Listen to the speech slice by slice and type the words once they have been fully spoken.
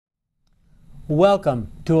Welcome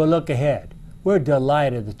to A Look Ahead. We're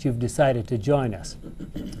delighted that you've decided to join us.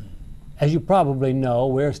 As you probably know,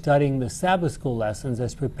 we're studying the Sabbath School lessons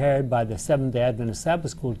as prepared by the Seventh-day Adventist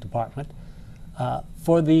Sabbath School Department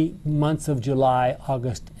for the months of July,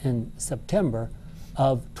 August, and September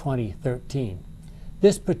of 2013.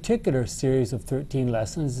 This particular series of 13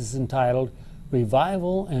 lessons is entitled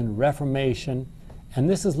Revival and Reformation, and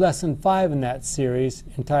this is lesson 5 in that series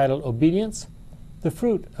entitled Obedience, the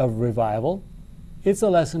Fruit of Revival. It's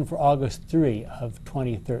a lesson for August 3 of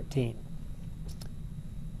 2013.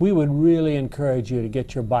 We would really encourage you to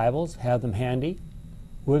get your Bibles, have them handy.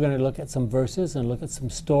 We're going to look at some verses and look at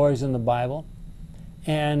some stories in the Bible.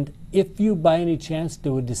 And if you by any chance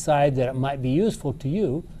would decide that it might be useful to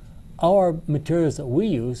you, our materials that we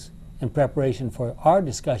use in preparation for our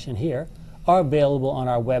discussion here are available on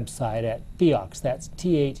our website at theox, that's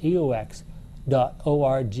theox.org,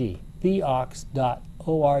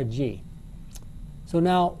 theox.org. So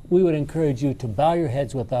now we would encourage you to bow your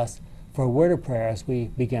heads with us for a word of prayer as we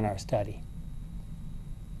begin our study.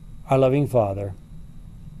 Our loving Father,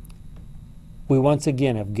 we once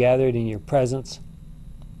again have gathered in your presence.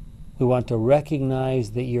 We want to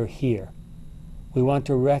recognize that you're here. We want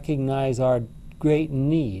to recognize our great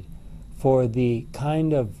need for the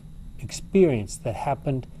kind of experience that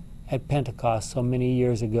happened at Pentecost so many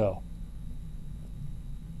years ago.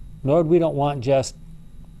 Lord, we don't want just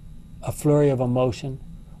a flurry of emotion.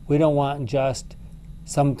 We don't want just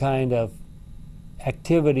some kind of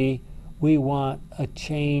activity. We want a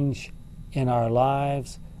change in our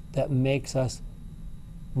lives that makes us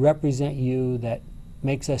represent you, that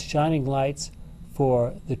makes us shining lights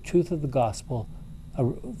for the truth of the gospel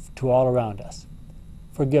to all around us.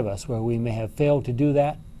 Forgive us where we may have failed to do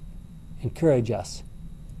that. Encourage us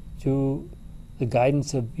through the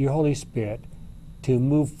guidance of your Holy Spirit to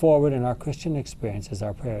move forward in our Christian experience is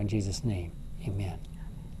our prayer in Jesus' name. Amen.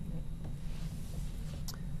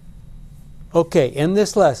 Okay, in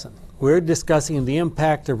this lesson, we're discussing the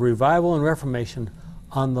impact of revival and reformation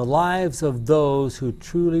on the lives of those who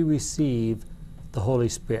truly receive the Holy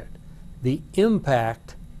Spirit. The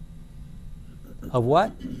impact of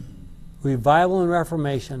what? Revival and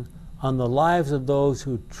reformation on the lives of those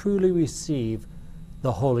who truly receive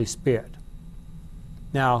the Holy Spirit.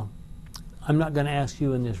 Now, I'm not going to ask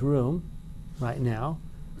you in this room right now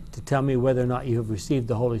to tell me whether or not you have received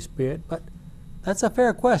the Holy Spirit, but that's a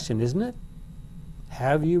fair question, isn't it?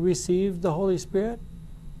 Have you received the Holy Spirit?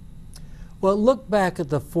 Well, look back at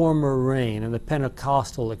the former rain and the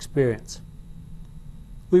Pentecostal experience.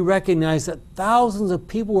 We recognize that thousands of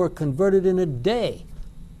people were converted in a day.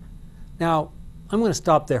 Now, I'm going to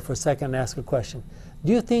stop there for a second and ask a question.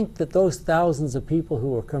 Do you think that those thousands of people who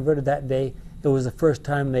were converted that day, it was the first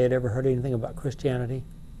time they had ever heard anything about Christianity?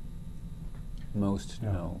 Most,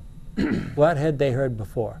 no. What had they heard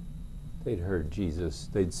before? They'd heard Jesus.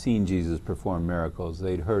 They'd seen Jesus perform miracles.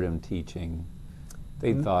 They'd heard him teaching.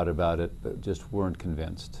 They'd thought about it, but just weren't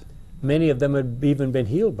convinced. Many of them had even been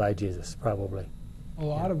healed by Jesus, probably. A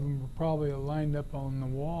lot of them were probably lined up on the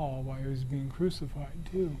wall while he was being crucified,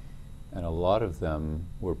 too. And a lot of them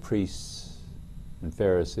were priests and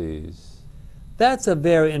Pharisees. That's a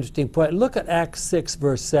very interesting point. Look at Acts 6,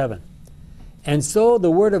 verse 7. And so the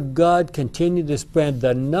word of God continued to spread.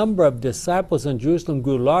 The number of disciples in Jerusalem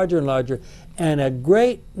grew larger and larger, and a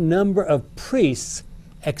great number of priests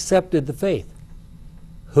accepted the faith.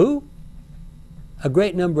 Who? A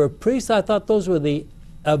great number of priests? I thought those were the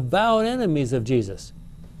avowed enemies of Jesus.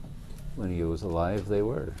 When he was alive, they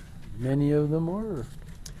were. Many of them were.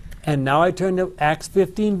 And now I turn to Acts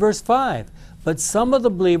 15, verse 5. But some of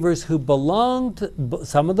the believers who belonged to the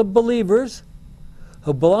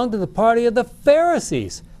party of the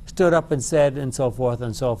Pharisees stood up and said, and so forth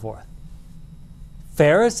and so forth.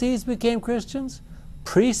 Pharisees became Christians?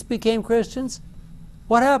 Priests became Christians?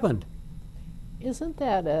 What happened? Isn't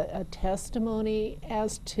that a testimony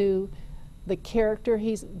as to the character?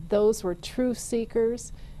 Those were truth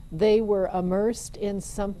seekers. They were immersed in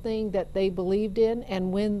something that they believed in,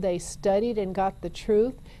 and when they studied and got the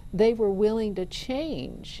truth, they were willing to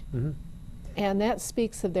change. Mm-hmm. And that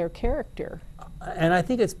speaks of their character. And I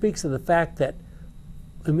think it speaks of the fact that,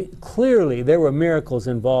 clearly there were miracles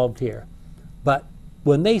involved here. But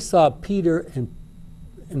when they saw Peter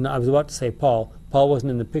and I was about to say Paul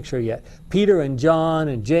wasn't in the picture yet, Peter and John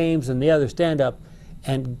and James and the others stand up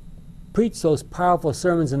and preach those powerful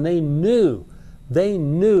sermons, and they knew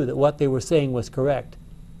that what they were saying was correct.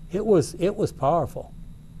 It was powerful.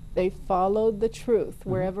 They followed the truth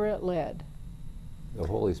wherever it led. The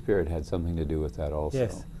Holy Spirit had something to do with that also.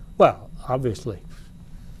 Yes. Well, obviously.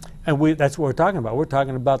 And that's what we're talking about. We're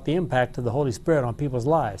talking about the impact of the Holy Spirit on people's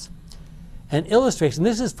lives. An illustration,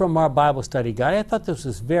 this is from our Bible study guide. I thought this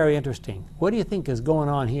was very interesting. What do you think is going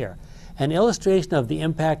on here? An illustration of the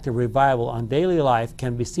impact of revival on daily life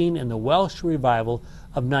can be seen in the Welsh revival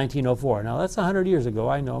of 1904. Now that's 100 years ago,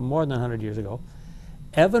 I know, more than 100 years ago.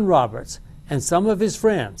 Evan Roberts and some of his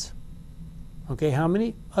friends, okay, how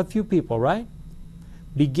many? A few people, right?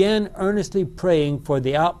 Began earnestly praying for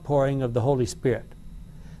the outpouring of the Holy Spirit.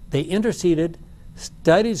 They interceded,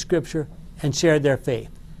 studied Scripture, and shared their faith.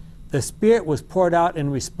 The Spirit was poured out in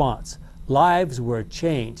response. Lives were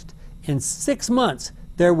changed. In 6 months,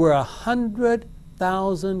 there were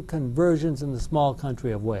 100,000 conversions in the small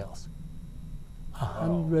country of Wales.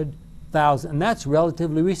 100,000, and that's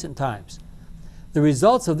relatively recent times. The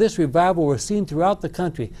results of this revival were seen throughout the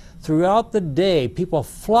country. Throughout the day, people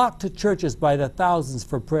flocked to churches by the thousands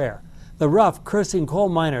for prayer. The rough, cursing coal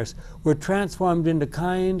miners were transformed into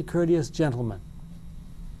kind, courteous gentlemen.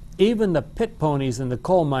 Even the pit ponies in the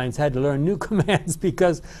coal mines had to learn new commands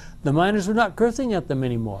because the miners were not cursing at them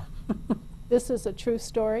anymore. This is a true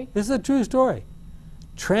story? This is a true story.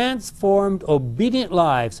 Transformed, obedient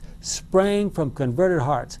lives sprang from converted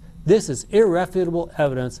hearts. This is irrefutable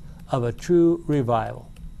evidence of a true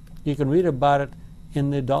revival. You can read about it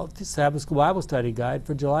in the Adult Sabbath School Bible Study Guide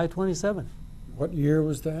for July 27, What year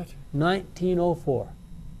was that? 1904.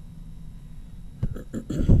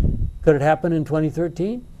 Could it happen in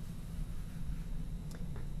 2013?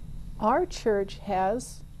 Our church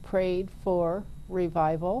has prayed for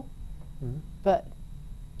revival, but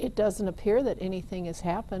it doesn't appear that anything has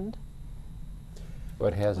happened.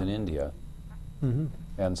 What has in India Mm-hmm.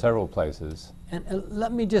 and several places. And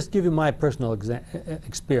let me just give you my personal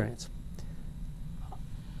experience.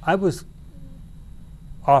 I was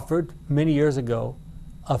offered many years ago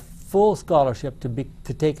a full scholarship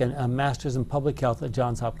to take a master's in public health at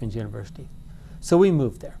Johns Hopkins University. So we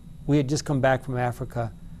moved there. We had just come back from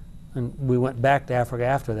Africa, and we went back to Africa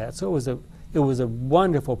after that. So it was a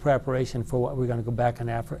wonderful preparation for what we're going to go back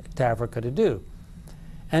to Africa to do.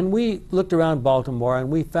 And we looked around Baltimore, and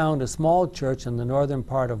we found a small church in the northern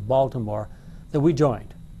part of Baltimore that we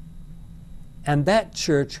joined. And that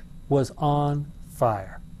church was on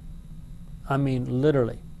fire. I mean,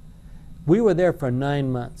 literally. We were there for 9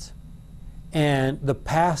 months. And the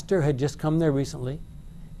pastor had just come there recently.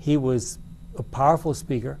 He was a powerful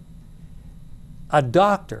speaker. A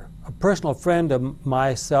doctor, a personal friend of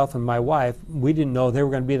myself and my wife, we didn't know they were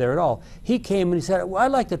going to be there at all. He came and he said, well,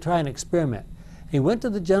 I'd like to try an experiment. He went to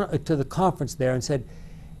the conference there and said,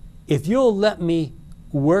 if you'll let me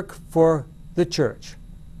work for the church,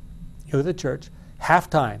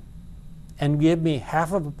 half-time, and give me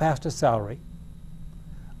half of a pastor's salary,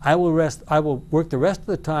 I will work the rest of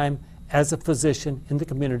the time as a physician in the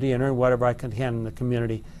community and earn whatever I can in the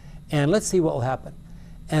community, and let's see what will happen.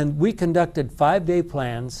 And we conducted 5-day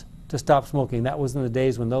plans to stop smoking. That was in the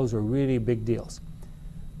days when those were really big deals.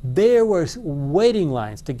 There were waiting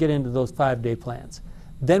lines to get into those 5-day plans.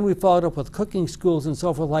 Then we followed up with cooking schools and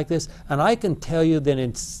so forth like this. And I can tell you that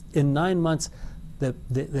in 9 months,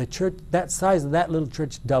 the church, that size of that little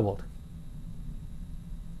church doubled.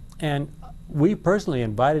 And we personally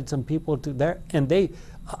invited some people to there. And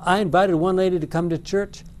I invited one lady to come to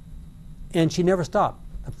church, and she never stopped.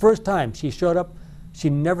 The first time she showed up, she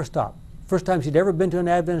never stopped. First time she'd ever been to an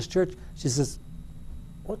Adventist church, she says,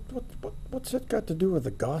 What's it got to do with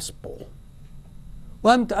the gospel?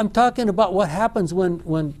 well, I'm talking about what happens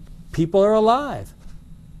when people are alive.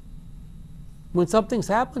 When something's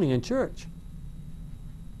happening in church.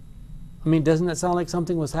 I mean, doesn't that sound like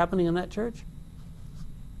something was happening in that church?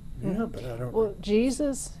 Yeah, but I don't. Well,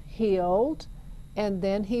 Jesus healed, and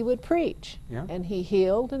then he would preach. Yeah. And he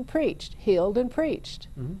healed and preached, healed and preached.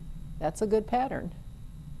 Mhm. That's a good pattern.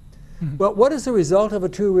 Well, what is the result of a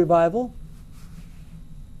true revival?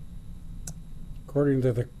 According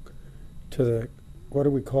to the what do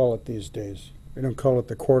we call it these days? We don't call it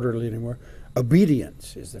the quarterly anymore.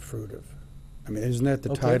 Obedience is the fruit of. I mean, isn't that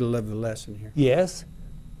the Okay. title of the lesson here? Yes.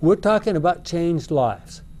 We're talking about changed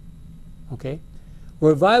lives. Okay?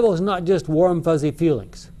 Revival is not just warm, fuzzy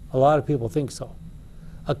feelings. A lot of people think so.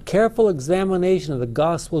 A careful examination of the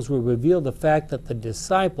Gospels will reveal the fact that the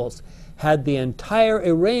disciples had the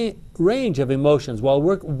entire range of emotions while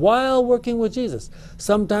working with Jesus.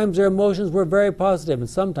 Sometimes their emotions were very positive and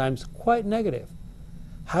sometimes quite negative.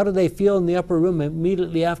 How did they feel in the upper room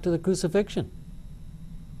immediately after the crucifixion?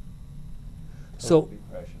 So,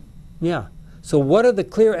 Depression. yeah. So what are the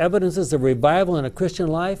clear evidences of revival in a Christian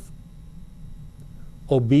life?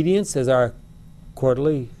 Obedience, as our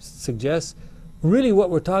quarterly suggests. Really what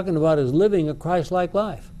we're talking about is living a Christ-like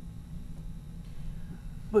life.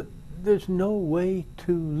 But there's no way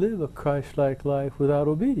to live a Christ-like life without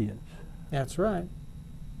obedience. That's right.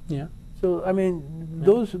 Yeah. So, I mean,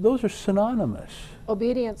 those are synonymous.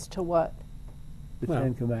 Obedience to what? The Well-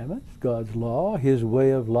 Ten Commandments, God's law, His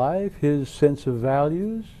way of life, His sense of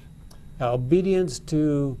values. Obedience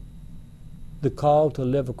to the call to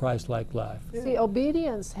live a Christ-like life. See,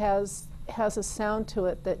 obedience has a sound to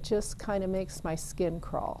it that just kind of makes my skin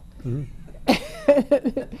crawl.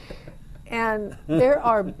 And there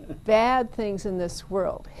are bad things in this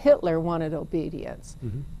world. Hitler wanted obedience.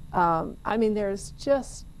 I mean, there's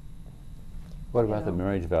just, What You about the know.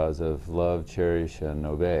 marriage vows of love, cherish, and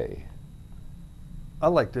obey? I'd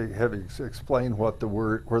like to have you explain what the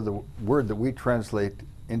word, or the word that we translate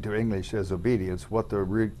into English as obedience, what the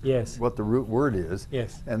root, Yes. what the root word is,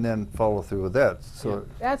 Yes. and then follow through with that. So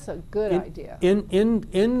that's a good idea.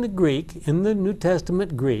 In the Greek, in the New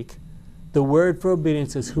Testament Greek, the word for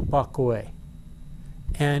obedience is hupakoe.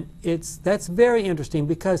 And that's very interesting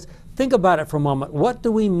because think about it for a moment. What do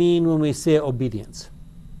we mean when we say obedience?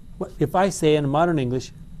 If I say in modern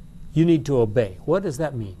English, you need to obey, what does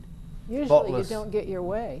that mean? Usually Thoughtless. you don't get your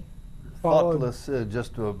way. thoughtless,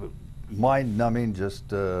 just mind-numbing, just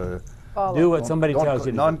Follow. Do what somebody don't- tells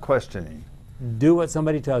you to non-questioning. do. Do what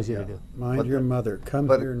somebody tells you to do. Mind But your the- mother. Come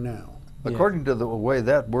but- here now. Yeah. According to the way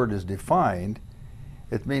that word is defined,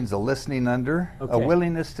 it means a listening under, a Okay.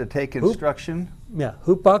 willingness to take instruction. Yeah,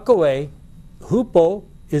 hupakoe, hupo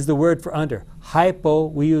is the word for under. Hypo,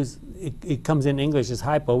 we use, it comes in English as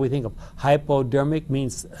hypo. We think of hypodermic,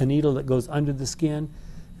 means a needle that goes under the skin.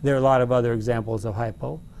 There are a lot of other examples of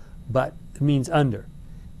hypo, but it means under.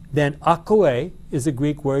 Then akoe is a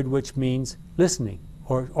Greek word which means listening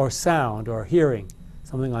or sound or hearing,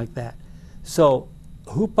 something like that. So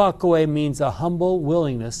hupakoe means a humble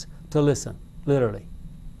willingness to listen, literally.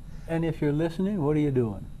 And if you're listening, what are you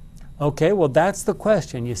doing? Okay, well that's the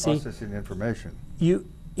question, you see. Processing information.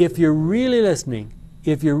 If you're really listening,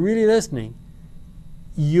 you're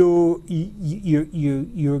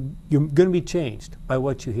going to be changed by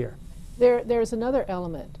what you hear. There's another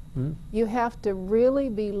element. Mhm. You have to really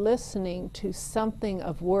be listening to something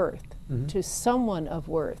of worth, to someone of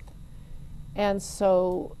worth. And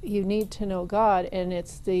so you need to know God, and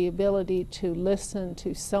it's the ability to listen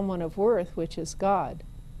to someone of worth, which is God.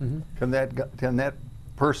 Can that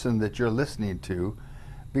person that you're listening to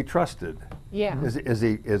be trusted? Yeah.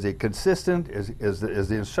 Is he consistent? Is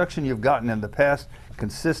the instruction you've gotten in the past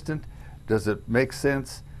consistent? Does it make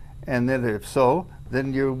sense? And then if so,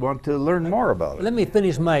 then you want to learn more about it. Let me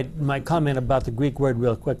finish my comment about the Greek word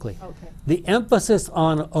real quickly. Okay. The emphasis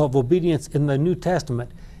of obedience in the New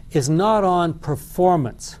Testament is not on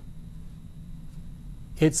performance.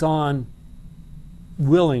 It's on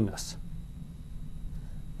willingness.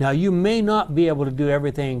 Now, you may not be able to do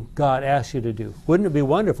everything God asks you to do. Wouldn't it be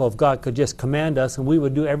wonderful if God could just command us and we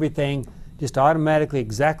would do everything just automatically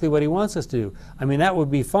exactly what He wants us to do? I mean, that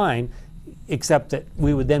would be fine, except that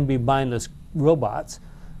we would then be mindless robots.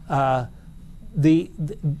 So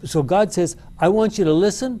God says, I want you to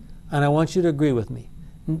listen and I want you to agree with me.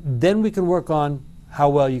 Then we can work on how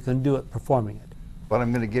well you can do it performing it. But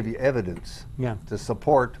I'm going to give you evidence Yeah. to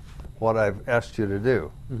support what I've asked you to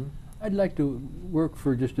do. I'd like to work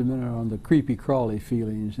for just a minute on the creepy crawly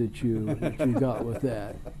feelings that you got with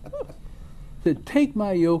that. That take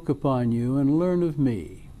my yoke upon you and learn of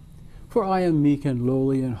me. For I am meek and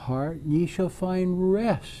lowly in heart, and ye shall find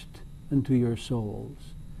rest unto your souls.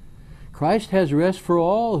 Christ has rest for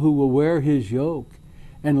all who will wear His yoke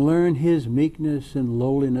and learn His meekness and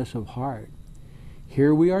lowliness of heart.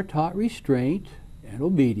 Here we are taught restraint and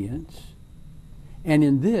obedience, and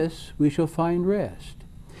in this we shall find rest.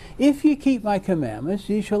 If ye keep my commandments,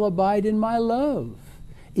 ye shall abide in my love,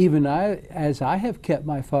 even as I have kept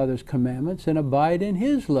my Father's commandments and abide in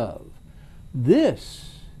His love.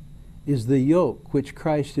 This is the yoke which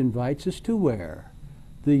Christ invites us to wear,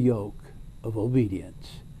 the yoke of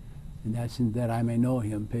obedience. And that's in That I May Know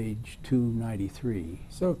Him, page 293.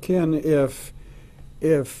 So, Ken, if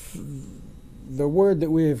the word that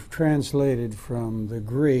we have translated from the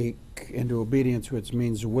Greek into obedience, which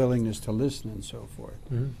means willingness to listen and so forth,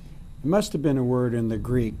 it must have been a word in the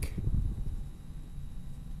Greek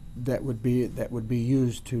that would be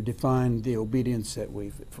used to define the obedience that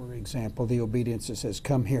for example, the obedience that says,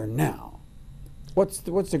 "Come here now." What's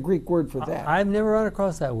the Greek word for that? I've never run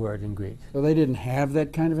across that word in Greek. So they didn't have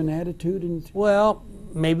that kind of an attitude. Well,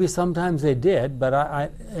 maybe sometimes they did, but I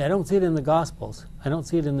don't see it in the Gospels. I don't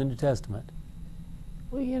see it in the New Testament.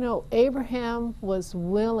 Well, you know, Abraham was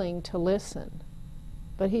willing to listen,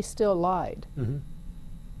 but he still lied.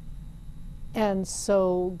 And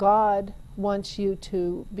so God wants you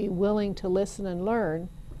to be willing to listen and learn,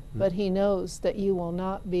 but He knows that you will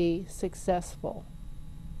not be successful.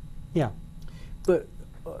 Yeah. But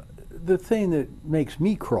the thing that makes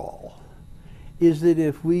me crawl is that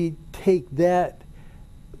if we take that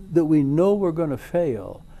we know we're going to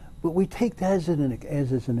fail, but we take that as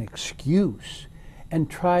an excuse and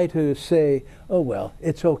try to say, oh, well,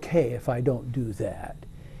 it's okay if I don't do that.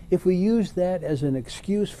 If we use that as an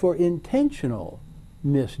excuse for intentional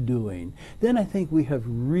misdoing, then I think we have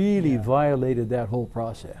really violated that whole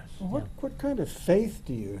process. What kind of faith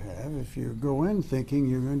do you have if you go in thinking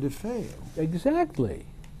you're going to fail? Exactly.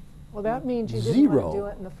 Well, that means you didn't want Zero. to do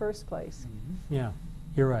it in the first place. Yeah,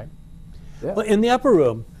 you're right. Yeah. Well, in the upper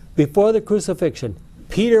room, before the crucifixion,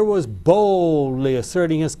 Peter was boldly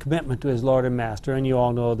asserting his commitment to his Lord and Master, and you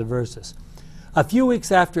all know the verses. A few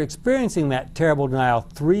weeks after experiencing that terrible denial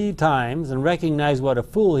 3 times and recognized what a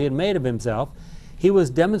fool he had made of himself, he was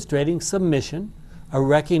demonstrating submission, a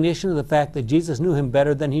recognition of the fact that Jesus knew him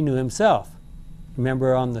better than he knew himself.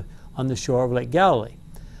 Remember on the shore of Lake Galilee.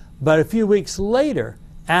 But a few weeks later,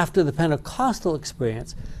 after the Pentecostal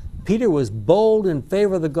experience, Peter was bold in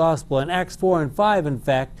favor of the gospel. In Acts 4 and 5, in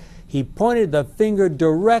fact, he pointed the finger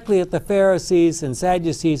directly at the Pharisees and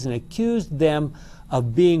Sadducees and accused them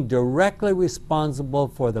of being directly responsible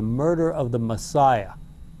for the murder of the Messiah.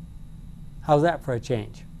 How's that for a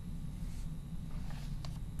change?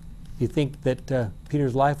 You think that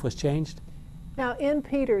Peter's life was changed? Now, in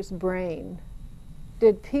Peter's brain,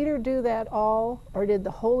 did Peter do that all, or did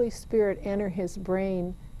the Holy Spirit enter his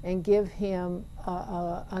brain and give him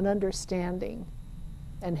an understanding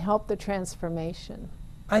and help the transformation?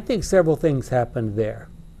 I think several things happened there,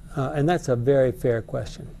 and that's a very fair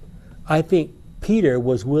question. I think Peter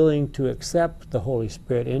was willing to accept the Holy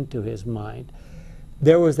Spirit into his mind.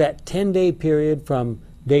 There was that 10-day period from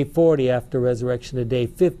day 40 after resurrection to day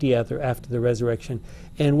 50 after the resurrection,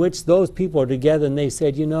 in which those people are together and they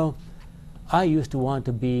said, you know, I used to want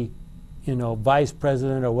to be, vice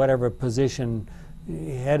president or whatever position,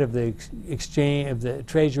 head of the exchange, of the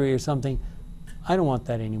treasury or something. I don't want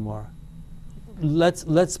that anymore.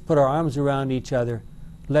 Let's put our arms around each other.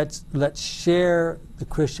 Let's share the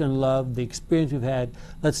Christian love, the experience we've had.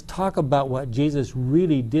 Let's talk about what Jesus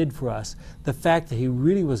really did for us, the fact that he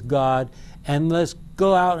really was God, and let's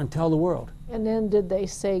go out and tell the world. And then did they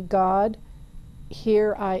say, God,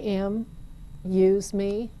 here I am, use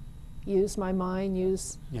me, use my mind,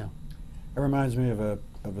 use... Yeah. It reminds me of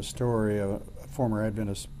a story of a former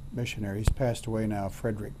Adventist missionary. He's passed away now,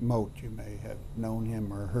 Frederick Moat. You may have known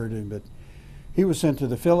him or heard him, but he was sent to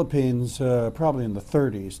the Philippines probably in the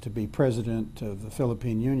 30s to be president of the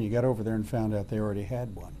Philippine Union. He got over there and found out they already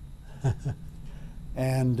had one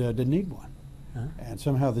and didn't need one. Huh? And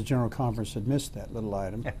somehow the General Conference had missed that little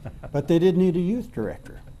item. But they did need a youth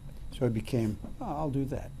director. So it became, I'll do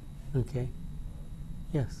that. Okay.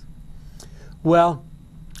 Yes. Well,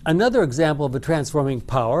 another example of a transforming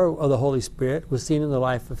power of the Holy Spirit was seen in the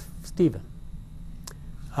life of Stephen.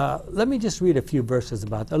 Let me just read a few verses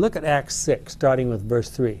about that. Look at Acts 6, starting with verse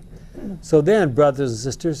 3. So then, brothers and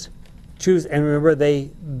sisters, choose, and remember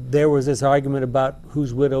there was this argument about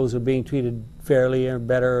whose widows are being treated fairly or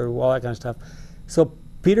better or all that kind of stuff. So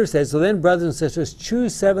Peter says, so then, brothers and sisters,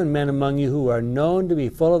 choose 7 men among you who are known to be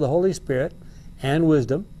full of the Holy Spirit and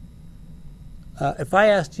wisdom. If I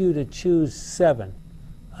asked you to choose 7,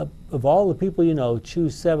 of all the people you know,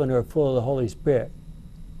 choose 7 who are full of the Holy Spirit,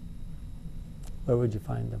 where would you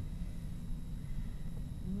find them?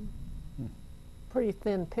 Pretty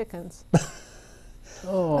thin pickings.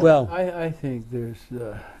 Oh, Well- I think there's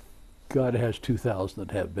God has 2,000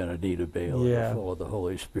 that have been Anita Bale and are full of the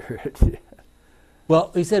Holy Spirit.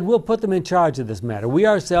 Well, he said, we'll put them in charge of this matter. We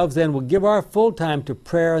ourselves then will give our full time to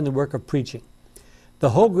prayer and the work of preaching.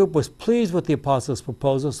 The whole group was pleased with the apostles'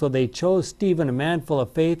 proposal, so they chose Stephen, a man full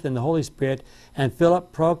of faith and the Holy Spirit, and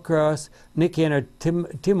Philip, Prochorus, Nicanor,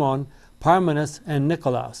 Timon, Parmenas, and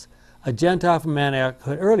Nicolaus, a Gentile from Antioch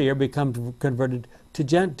who had earlier become converted to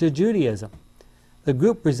Judaism. The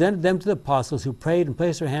group presented them to the apostles, who prayed and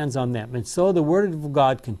placed their hands on them. And so the word of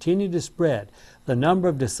God continued to spread. The number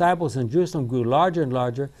of disciples in Jerusalem grew larger and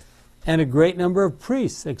larger, and a great number of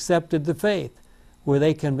priests accepted the faith. Were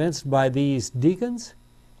they convinced by these deacons?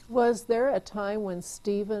 Was there a time when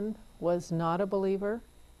Stephen was not a believer?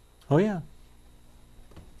 Oh, yeah.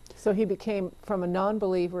 So he became from a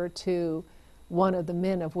non-believer to one of the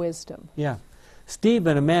men of wisdom. Yeah.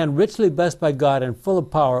 Stephen, a man richly blessed by God and full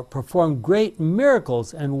of power, performed great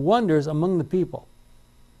miracles and wonders among the people.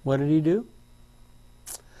 What did he do?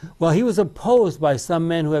 Well, he was opposed by some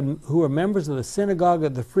men who were members of the synagogue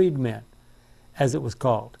of the freedmen, as it was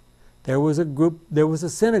called. There was a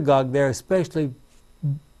synagogue there especially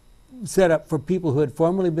set up for people who had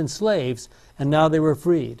formerly been slaves and now they were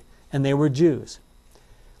freed, and they were Jews.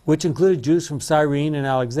 which included Jews from Cyrene and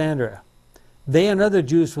Alexandria. They and other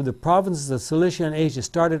Jews from the provinces of Cilicia and Asia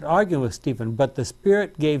started arguing with Stephen, but the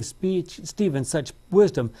Spirit gave Stephen such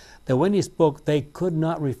wisdom that when he spoke, they could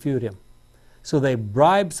not refute him. So they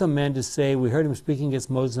bribed some men to say, we heard him speaking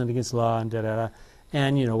against Moses and against law, and da-da-da.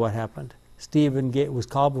 And you know what happened. Stephen was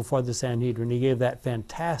called before the Sanhedrin. He gave that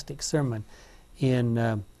fantastic sermon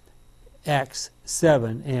in Acts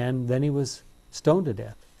 7, and then he was stoned to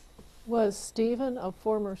death. Was Stephen a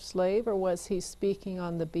former slave, or was he speaking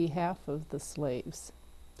on the behalf of the slaves?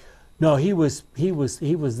 No, he was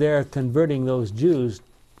there converting those Jews to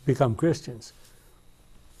become Christians.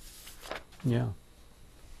 Yeah.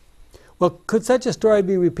 Well, could such a story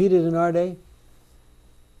be repeated in our day?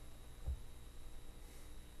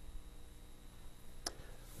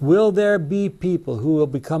 Will there be people who will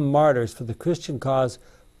become martyrs for the Christian cause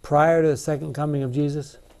prior to the second coming of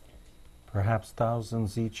Jesus? Perhaps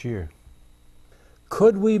thousands each year.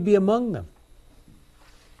 Could we be among them?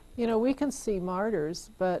 You know, we can see martyrs,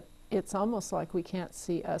 but it's almost like we can't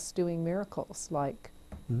see us doing miracles like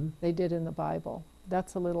they did in the Bible.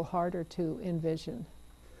 That's a little harder to envision.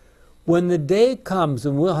 When the day comes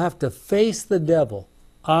and we'll have to face the devil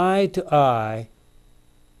eye to eye,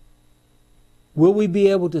 will we be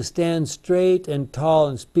able to stand straight and tall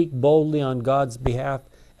and speak boldly on God's behalf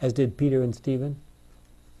as did Peter and Stephen?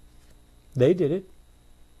 They did it.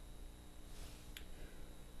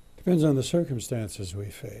 Depends on the circumstances we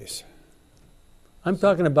face. I'm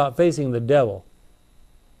talking about facing the devil.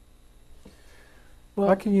 Well,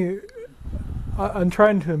 how can you? I'm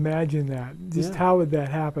trying to imagine that. Just Yeah. how would that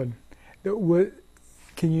happen?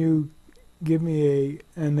 Can you give me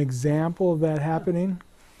an example of that happening?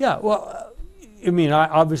 Yeah, well, I mean,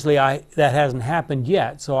 obviously that hasn't happened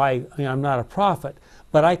yet, so I'm not a prophet,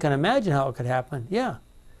 but I can imagine how it could happen. Yeah.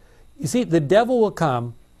 You see, the devil will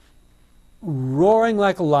come roaring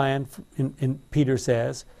like a lion, Peter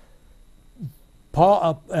says.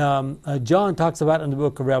 John talks about it in the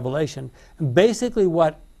book of Revelation. And basically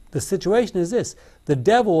what the situation is this. The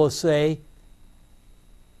devil will say,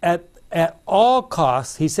 at all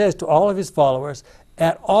costs, he says to all of his followers,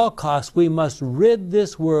 at all costs we must rid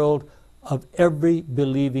this world of every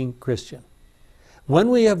believing Christian. When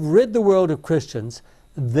we have rid the world of Christians,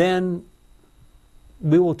 then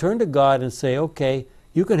we will turn to God and say, okay,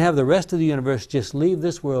 you can have the rest of the universe, just leave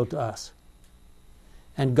this world to us.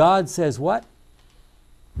 And God says what?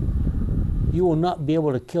 You will not be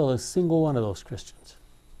able to kill a single one of those Christians.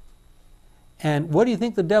 And what do you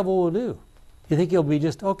think the devil will do? You think he'll be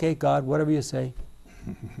just, okay, God, whatever you say?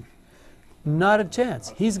 Not a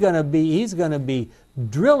chance. He's going to be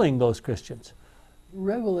drilling those Christians.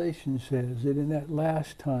 Revelation says that in that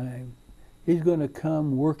last time, he's going to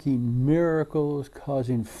come working miracles,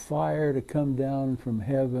 causing fire to come down from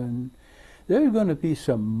heaven. There's going to be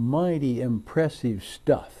some mighty impressive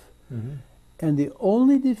stuff. Mm-hmm. And the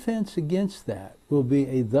only defense against that will be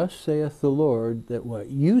a thus saith the Lord, that what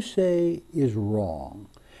you say is wrong.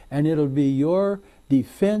 And it'll be your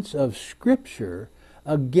defense of Scripture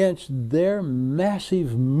against their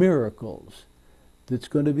massive miracles that's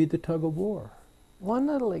going to be the tug of war. One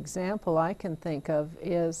little example I can think of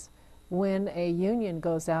is when a union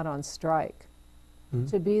goes out on strike,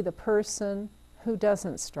 to be the person who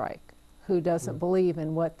doesn't strike, who doesn't believe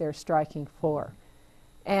in what they're striking for.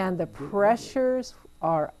 And the pressures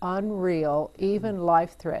are unreal, even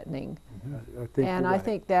life-threatening. I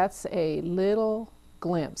think that's a little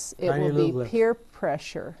glimpse. It Tiny will little be glimpse. peer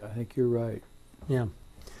pressure. I think you're right. Yeah.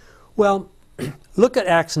 Well, look at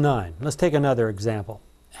Acts 9. Let's take another example.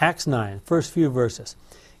 Acts 9, first few verses.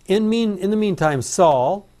 In the meantime,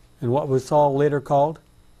 Saul, and what was Saul later called?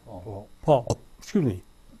 Paul. Excuse me.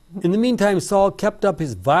 In the meantime, Saul kept up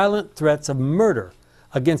his violent threats of murder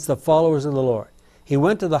against the followers of the Lord. He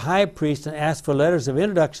went to the high priest and asked for letters of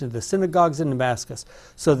introduction to the synagogues in Damascus,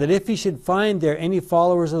 so that if he should find there any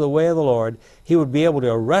followers of the way of the Lord, he would be able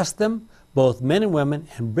to arrest them, both men and women,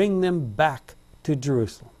 and bring them back to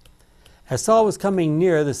Jerusalem. As Saul was coming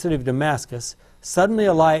near the city of Damascus, suddenly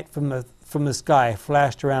a light from the sky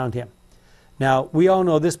flashed around him. Now, we all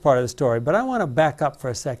know this part of the story, but I want to back up for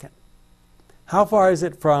a second. How far is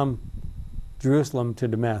it from Jerusalem to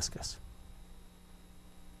Damascus?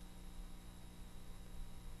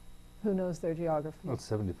 Who knows their geography? About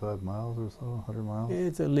 75 miles or so, 100 miles.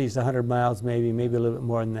 It's at least 100 miles, maybe a little bit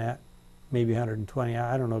more than that, maybe 120.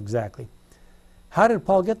 I don't know exactly. How did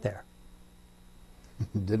Paul get there?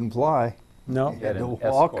 Didn't fly. No, He had The an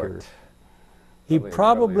walker. escort. he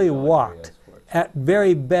probably a military walked. escort. At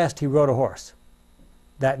very best, he rode a horse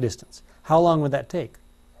that distance. How long would that take?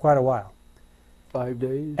 Quite a while. 5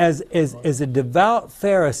 days. As a devout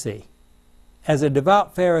Pharisee, as a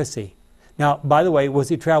devout Pharisee. Now, by the way, was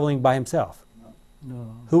he traveling by himself?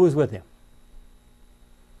 No. Who was with him?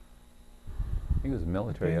 I think it was a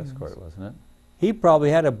military escort, wasn't it? He probably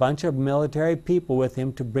had a bunch of military people with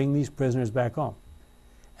him to bring these prisoners back home.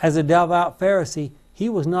 As a devout Pharisee, he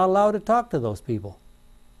was not allowed to talk to those people,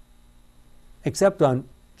 except on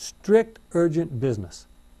strict, urgent business.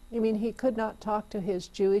 You mean he could not talk to his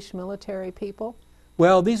Jewish military people?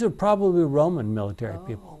 Well, these are probably Roman military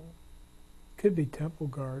people. Could be temple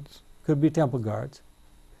guards. Could be temple guards.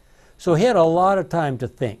 So he had a lot of time to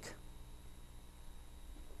think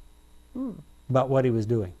about what he was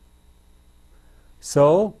doing.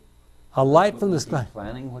 So, a light from the Was he sky.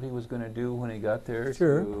 planning what he was going to do when he got there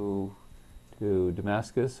Sure. to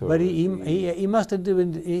Damascus? Or But was he must have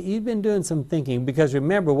he'd been doing some thinking, because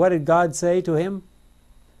remember, what did God say to him?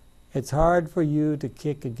 It's hard for you to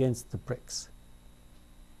kick against the pricks.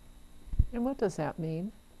 And what does that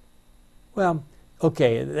mean? Well,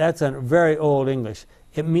 okay, that's a very old English.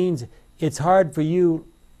 It means it's hard for you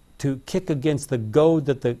to kick against the goad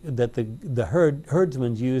that the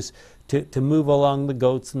herdsmen use to move along the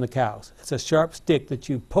goats and the cows. It's a sharp stick that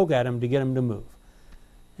you poke at them to get them to move.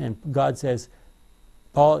 And God says,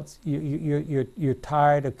 Paul, you're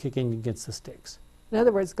tired of kicking against the sticks. In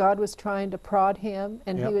other words, God was trying to prod him,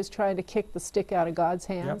 and Yep. he was trying to kick the stick out of God's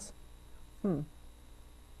hands.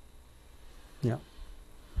 Yeah.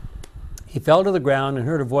 He fell to the ground and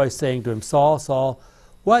heard a voice saying to him, Saul, Saul,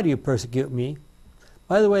 why do you persecute me?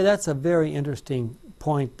 By the way, that's a very interesting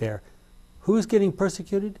point there. Who's getting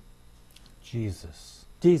persecuted? Jesus.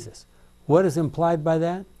 Jesus. What is implied by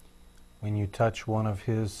that? When you touch one of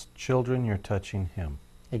his children, you're touching him.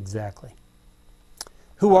 Exactly.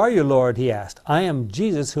 Who are you, Lord? He asked. I am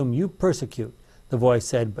Jesus whom you persecute, the voice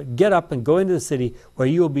said, but get up and go into the city where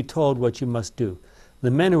you will be told what you must do.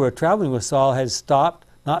 The men who were traveling with Saul had stopped,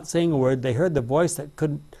 not saying a word. They heard the voice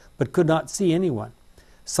but could not see anyone.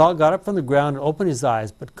 Saul got up from the ground and opened his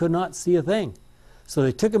eyes, but could not see a thing. So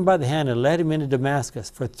they took him by the hand and led him into Damascus.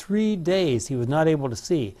 For 3 days he was not able to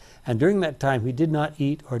see, and during that time he did not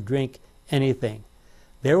eat or drink anything.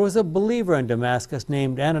 There was a believer in Damascus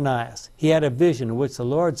named Ananias. He had a vision in which the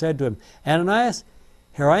Lord said to him, Ananias,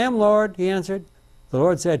 here I am, Lord, he answered. The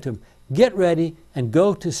Lord said to him, get ready and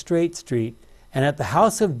go to Straight Street, and at the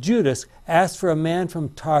house of Judas ask for a man from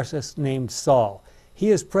Tarsus named Saul.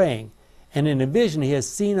 He is praying, and in a vision he has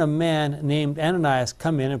seen a man named Ananias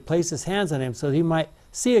come in and place his hands on him so that he might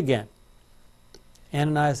see again.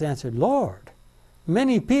 Ananias answered, Lord,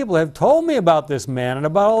 many people have told me about this man and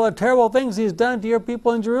about all the terrible things he has done to your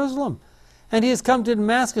people in Jerusalem. And he has come to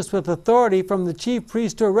Damascus with authority from the chief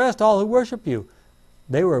priest to arrest all who worship you.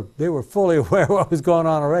 They were fully aware of what was going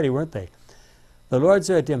on already, weren't they? The Lord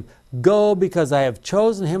said to him, go, because I have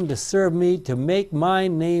chosen him to serve me, to make my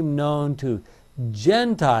name known to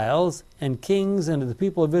Gentiles and kings and to the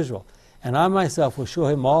people of Israel. And I myself will show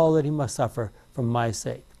him all that he must suffer for my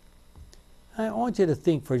sake. I want you to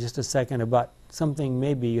think for just a second about something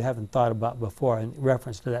maybe you haven't thought about before in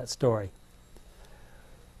reference to that story.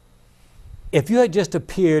 If you had just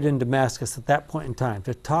appeared in Damascus at that point in time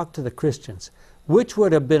to talk to the Christians, which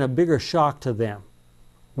would have been a bigger shock to them?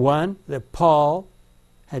 One, that Paul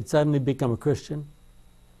had suddenly become a Christian,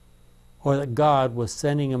 or that God was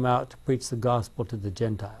sending him out to preach the gospel to the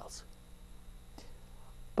Gentiles?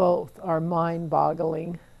 Both are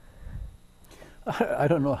mind-boggling. I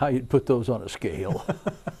don't know how you'd put those on a scale.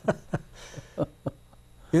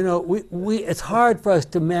 You know, it's hard for us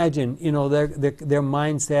to imagine, you know, their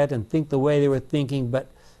mindset and think the way they were thinking, but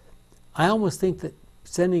I almost think that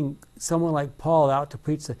sending someone like Paul out to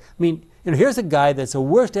preach I mean, you know, here's a guy that's the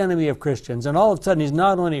worst enemy of Christians, and all of a sudden he's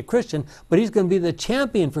not only a Christian, but he's going to be the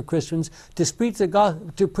champion for Christians to preach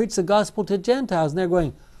the gospel to Gentiles. And they're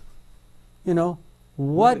going, you know,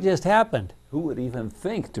 what just happened? Who would even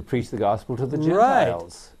think to preach the gospel to the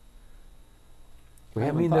Gentiles? We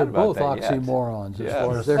haven't thought they're about both that yet. oxymorons as Yes.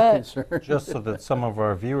 far as they're But- concerned. Just so that some of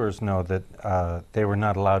our viewers know that they were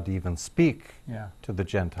not allowed to even speak Yeah. to the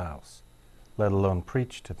Gentiles, let alone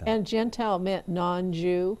preach to them. And Gentile meant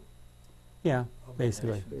non-Jew. Yeah,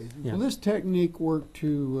 basically. Yeah. Will this technique work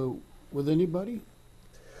with anybody?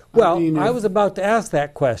 Well, mean, I if- was about to ask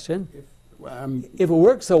that question. Um, If it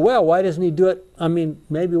works so well, why doesn't he do it? I mean,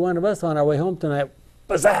 maybe one of us on our way home tonight,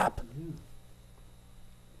 bazap!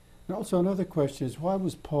 and also, another question is, why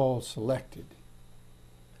was Paul selected?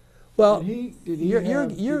 Well, Did he you're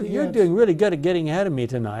have- doing really good at getting ahead of me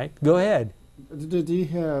tonight. Go ahead. Did he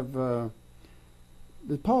have?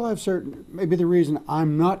 Did Paul have certain? Maybe the reason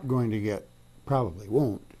I'm not going to get, probably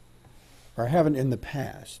won't, or haven't in the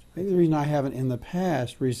past. Maybe the reason I haven't in the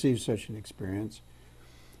past received such an experience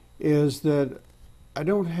is that I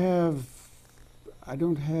don't have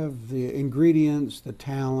the ingredients, the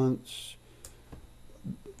talents,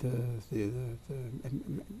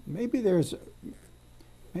 maybe there is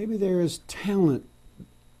talent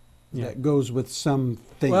that goes with some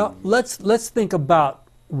things. Well, let's think about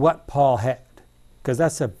what Paul had, because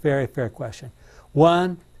that's a very fair question.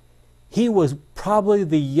 One, he was probably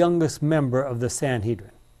the youngest member of the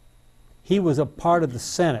Sanhedrin. He was a part of the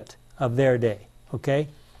Senate of their day, okay?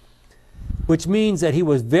 Which means that he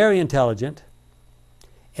was very intelligent.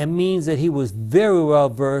 It means that he was very well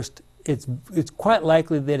versed. It's quite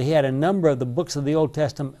likely that he had a number of the books of the Old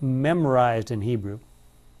Testament memorized in Hebrew.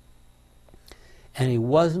 And he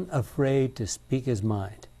wasn't afraid to speak his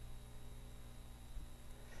mind.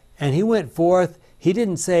 And he went forth. He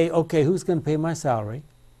didn't say, okay, who's going to pay my salary?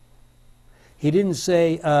 He didn't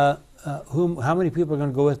say, how many people are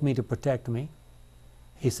going to go with me to protect me?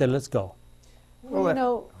 He said, let's go. Well, you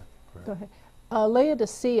know, go ahead.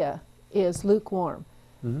 Laodicea is lukewarm.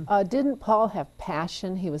 Mm-hmm. Didn't Paul have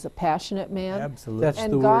passion? He was a passionate man. Absolutely. That's the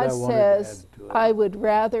And word God I wanted says, to add to it. I would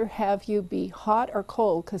rather have you be hot or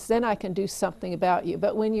cold, because then I can do something about you.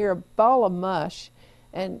 But when you're a ball of mush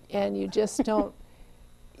and you just don't,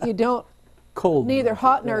 you don't, Cold. neither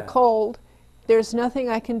hot nor Yeah. cold, there's nothing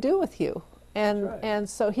I can do with you. And That's right. and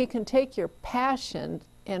so he can take your passion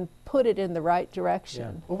and put it in the right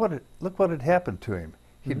direction. Well, look what had happened to him.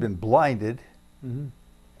 He'd been blinded, Mm-hmm.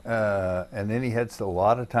 and then he had a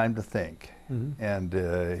lot of time to think. Mm-hmm. And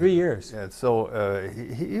 3 years. And so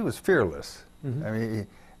he was fearless. Mhm. I mean,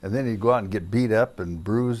 and then he'd go out and get beat up and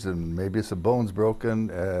bruised and maybe some bones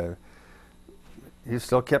broken. He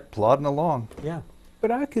still kept plodding along. Yeah. But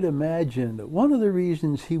I could imagine that one of the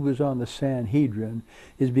reasons he was on the Sanhedrin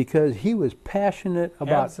is because he was passionate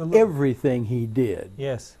about Absolutely. everything he did.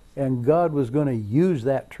 Yes. And God was going to use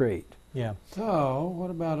that trait. Yeah. So, what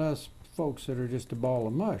about us folks that are just a ball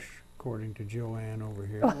of mush, according to Joanne over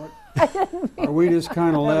here? What, are we just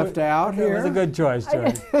kind of left out That was a here? good choice,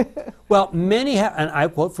 Jody. Well, many have, and I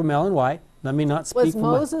quote from Ellen White. Let me not speak Was for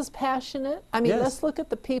Moses passionate? I mean, Yes. let's look at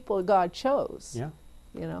the people God chose. Yeah.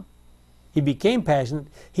 You know. He became passionate.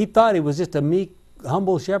 He thought he was just a meek,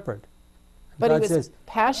 humble shepherd. But God he was says,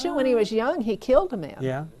 passionate when he was young. He killed a man.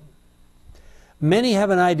 yeah. Many have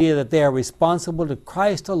an idea that they are responsible to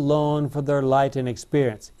Christ alone for their light and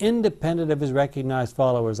experience, independent of his recognized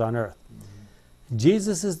followers on earth.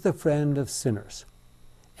 Jesus is the friend of sinners,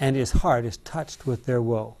 and his heart is touched with their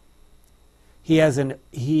woe. He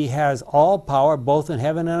has all power, both in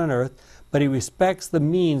heaven and on earth, but he respects the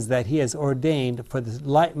means that he has ordained for the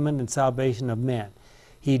enlightenment and salvation of man.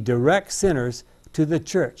 He directs sinners to the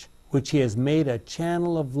church, which he has made a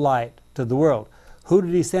channel of light to the world. Who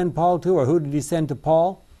did he send Paul to, or who did he send to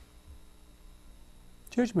Paul?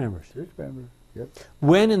 Church members. Church member. Yep.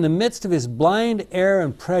 When in the midst of his blind error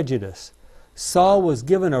and prejudice, Saul was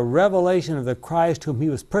given a revelation of the Christ whom he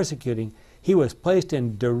was persecuting, he was placed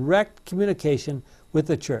in direct communication with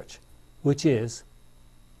the church, which is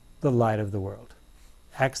the light of the world.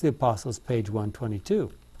 Acts of the Apostles, page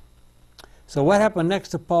 122. So what happened next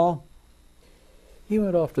to Paul? He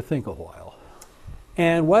went off to think a while.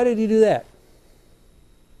 And why did he do that?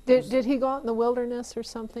 Did he go out in the wilderness or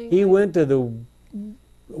something? He went to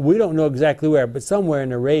we don't know exactly where, but somewhere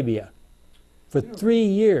in Arabia for 3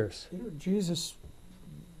 years. You know, Jesus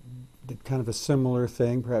did kind of a similar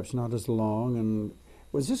thing, perhaps not as long. And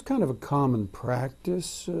was this kind of a common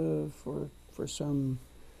practice for some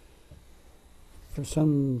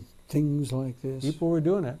things like this? People were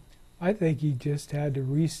doing it. I think he just had to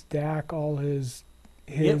restack all his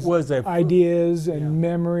It was a ideas and yeah.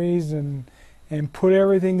 memories and put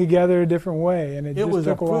everything together a different way. And it just was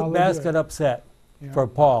a took a while fruit to do basket it. upset Yeah. for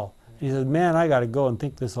Paul. He said, "Man, I got to go and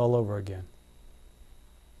think this all over again."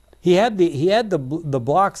 He had the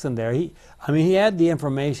blocks in there. He had the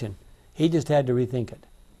information. He just had to rethink it.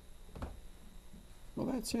 Well,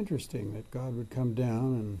 that's interesting that God would come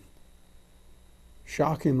down and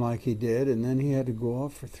shock him like he did, and then he had to go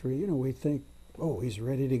off for 3. You know, we think, oh, he's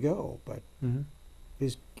ready to go, but Mm-hmm.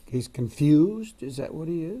 he's confused. Is that what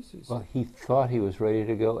he is? Well, he thought he was ready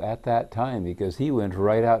to go at that time because he went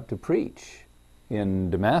right out to preach in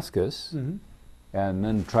Damascus Mm-hmm. and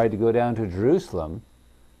then tried to go down to Jerusalem,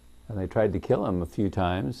 and they tried to kill him a few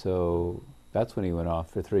times, so that's when he went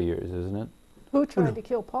off for 3 years, isn't it? Who tried to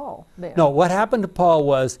kill Paul then? No, what happened to Paul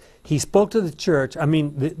was he spoke to the church. I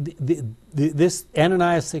mean, this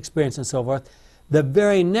Ananias experience and so forth. The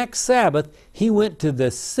very next Sabbath, he went to the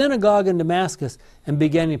synagogue in Damascus and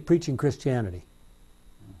began preaching Christianity.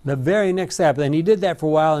 The very next Sabbath. And he did that for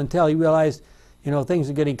a while until he realized, you know, things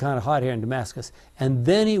are getting kind of hot here in Damascus. And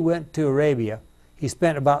then he went to Arabia. He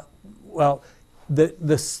spent about well,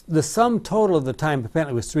 the sum total of the time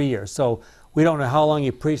apparently was 3 years. So we don't know how long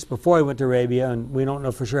he preached before he went to Arabia, and we don't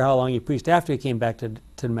know for sure how long he preached after he came back to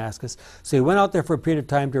Damascus. So he went out there for a period of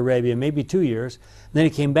time to Arabia, maybe 2 years. And then he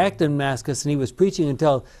came back to Damascus, and he was preaching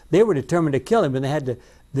until they were determined to kill him, and they had to,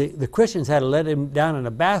 the Christians had to let him down in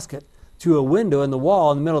a basket through a window in the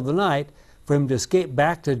wall in the middle of the night for him to escape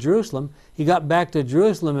back to Jerusalem. He got back to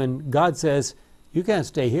Jerusalem, and God says, "You can't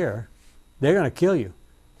stay here. They're going to kill you."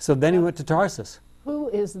 So then he went to Tarsus. Who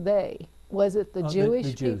is they? Was it the Jewish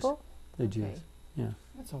the Jews. people? The Okay. Jews, yeah.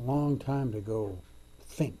 That's a long time to go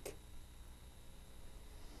think.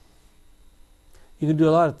 You can do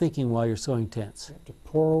a lot of thinking while you're sewing tents. You have to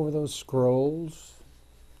pore over those scrolls.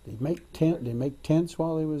 Did he make tents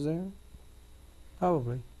while he was there?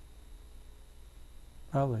 Probably.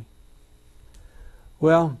 Probably.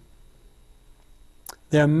 Well,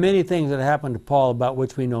 there are many things that happened to Paul about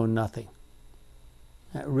which we know nothing.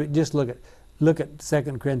 Just look at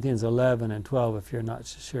 2 Corinthians 11 and 12 if you're not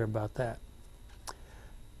sure about that.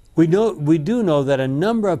 We do know that a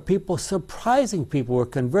number of people, surprising people, were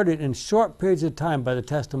converted in short periods of time by the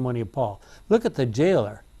testimony of Paul. Look at the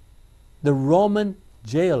jailer, the Roman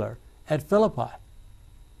jailer at Philippi.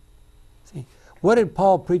 See, what did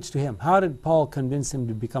Paul preach to him? How did Paul convince him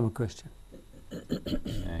to become a Christian?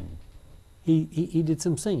 He did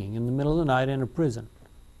some singing in the middle of the night in a prison.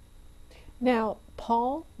 Now,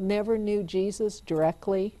 Paul never knew Jesus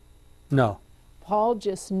directly. No. Paul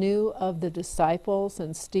just knew of the disciples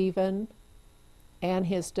and Stephen and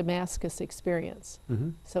his Damascus experience.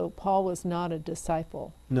 Mm-hmm. So Paul was not a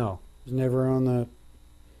disciple. No. He was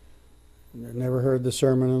never heard the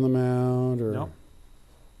Sermon on the Mount, or. No.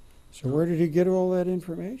 So where did he get all that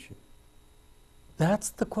information? That's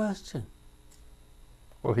the question.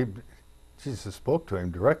 Well, Jesus spoke to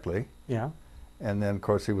him directly, Yeah. and then, of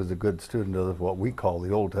course, he was a good student of what we call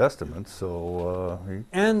the Old Testament. So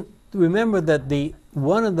And remember that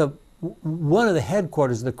one of the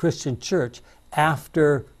headquarters of the Christian church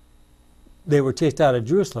after they were chased out of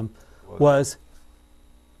Jerusalem was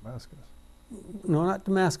Damascus. no, not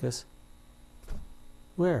Damascus.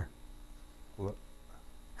 Where? What?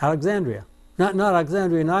 Alexandria. Not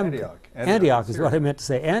Alexandria. Antioch. Antioch is Syria. what I meant to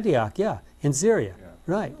say. Antioch, yeah, in Syria. Yeah.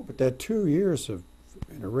 Right. But that 2 years in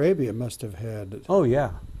Arabia must have had. Oh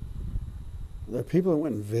yeah. There are people that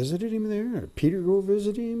went and visited him there. Or Peter go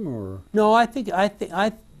visit him, or No, I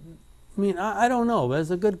mean, I don't know. That's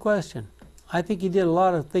a good question. I think he did a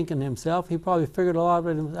lot of thinking himself. He probably figured a lot of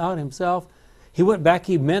it out himself. He went back,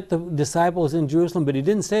 he met the disciples in Jerusalem, but he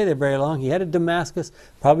didn't stay there very long. He headed to Damascus,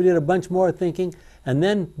 probably did a bunch more thinking, and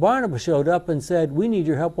then Barnabas showed up and said, "We need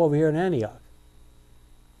your help over here in Antioch."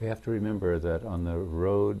 We have to remember that on the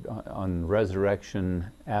road, on resurrection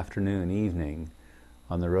afternoon, evening,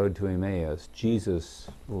 on the road to Emmaus, Jesus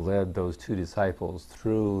led those two disciples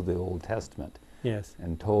through the Old Testament Yes.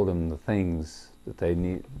 and told them the things that they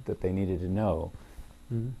needed to know.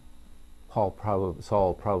 Mm-hmm.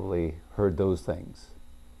 Saul probably heard those things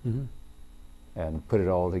Mm-hmm. and put it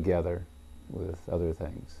all together with other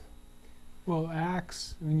things. Well,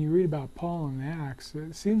 Acts, when you read about Paul in Acts,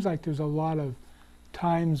 it seems like there's a lot of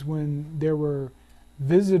times when there were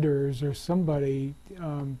visitors or somebody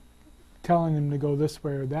telling him to go this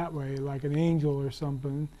way or that way, like an angel or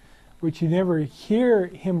something, which you never hear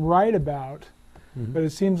him write about. Mm-hmm. But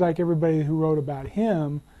it seems like everybody who wrote about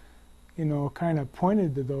him, kind of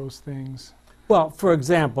pointed to those things. Well, for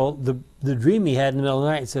example, the dream he had in the middle of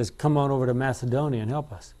the night says, "Come on over to Macedonia and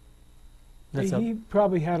help us." He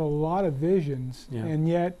probably had a lot of visions, Yeah. and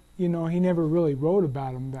yet, he never really wrote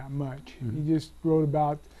about them that much. Mhm. He just wrote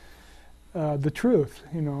about the truth,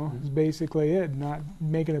 is basically it, not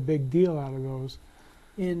making a big deal out of those.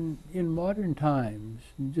 In modern times,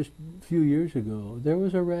 just a few years ago, there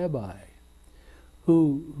was a rabbi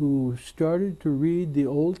who started to read the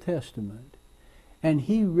Old Testament, and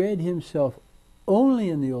he read himself only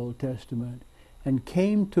in the Old Testament and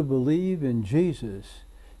came to believe in Jesus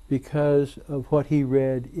because of what he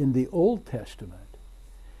read in the Old Testament.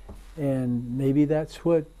 And maybe that's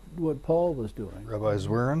what Paul was doing. Rabbi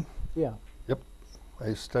Zwerin, Yeah.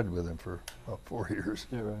 I studied with him for about 4 years. Is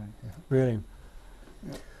that right? Really?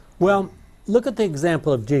 Well, look at the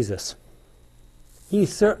example of Jesus. He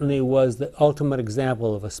certainly was the ultimate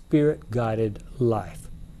example of a spirit-guided life.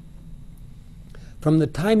 From the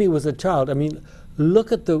time he was a child,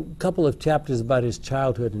 look at the couple of chapters about his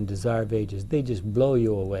childhood and Desire of Ages. They just blow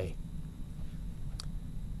you away.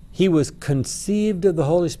 He was conceived of the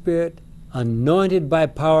Holy Spirit, anointed by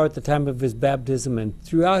power at the time of his baptism, and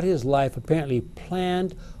throughout his life apparently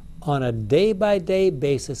planned on a day-by-day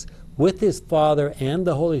basis with his Father and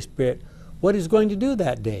the Holy Spirit what he's going to do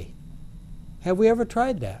that day. Have we ever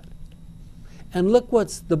tried that? And look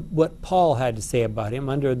what Paul had to say about him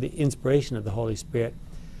under the inspiration of the Holy Spirit.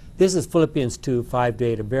 This is Philippians 2,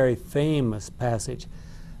 5-8, a very famous passage.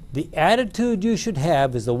 The attitude you should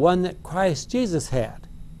have is the one that Christ Jesus had.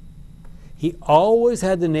 He always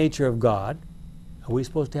had the nature of God. Are we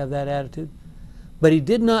supposed to have that attitude? But he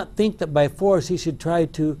did not think that by force he should try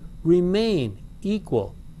to remain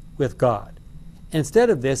equal with God. Instead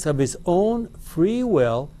of this, of his own free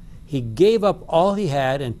will, he gave up all he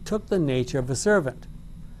had and took the nature of a servant.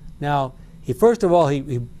 Now, first of all,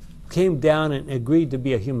 he came down and agreed to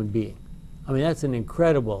be a human being. I mean, that's an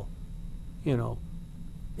incredible,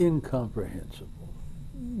 Incomprehensible.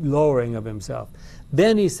 lowering of himself.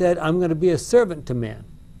 Then he said, I'm going to be a servant to men.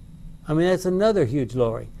 I mean, that's another huge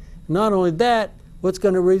lowering. Not only that, what's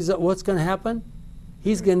going to happen?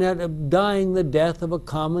 He's going to end up dying the death of a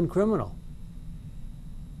common criminal.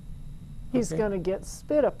 He's Okay. going to get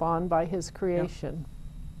spit upon by his creation.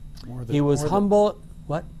 He was humble.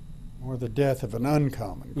 What? Or the death of an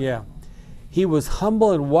uncommon. Yeah. He was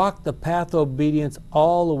humble and walked the path of obedience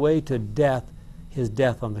all the way to death, his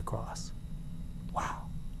death on the cross. Wow.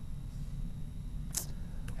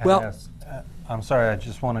 Well- Yes. I'm sorry, I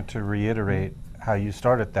just wanted to reiterate how you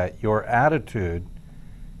started that. Your attitude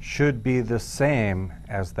should be the same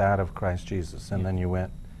as that of Christ Jesus. And then you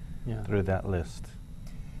went Yeah. through that list.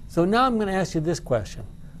 So now I'm going to ask you this question.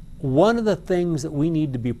 One of the things that we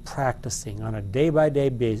need to be practicing on a day-by-day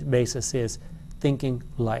basis is thinking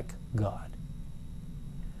like God.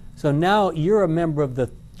 So now you're a member of the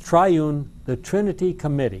Trinity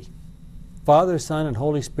Committee, Father, Son, and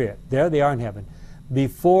Holy Spirit. There they are in heaven,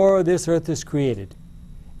 before this earth is created.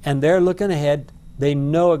 And they're looking ahead. They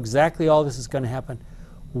know exactly all this is going to happen.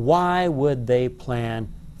 Why would they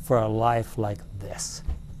plan for a life like this?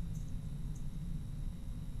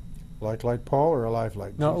 Like Paul, or a life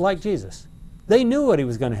like No, Jesus? like Jesus. They knew what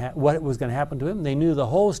was going to happen to him. They knew the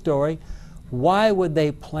whole story. Why would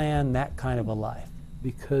they plan that kind of a life?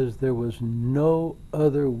 Because there was no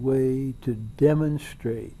other way to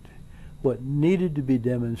demonstrate what needed to be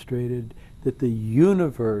demonstrated, that the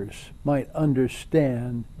universe might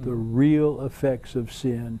understand the real effects of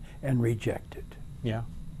sin and reject it. Yeah.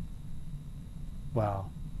 Wow.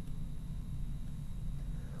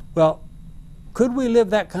 Well, could we live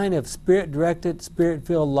that kind of spirit-directed,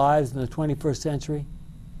 spirit-filled lives in the 21st century?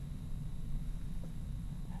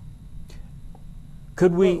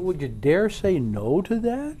 Could we? Well, would you dare say no to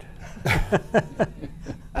that?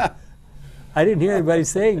 I didn't hear anybody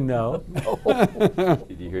saying no.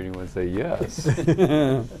 Did you hear anyone say yes?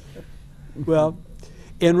 Well,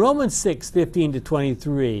 in Romans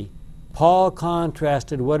 6:15-23, Paul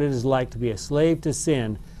contrasted what it is like to be a slave to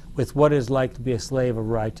sin with what it is like to be a slave of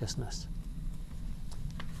righteousness.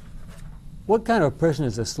 What kind of person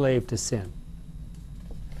is a slave to sin?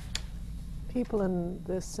 People in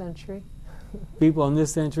this century. People in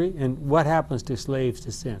this century? And what happens to slaves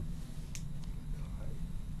to sin?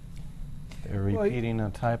 They're repeating a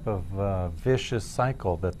type of vicious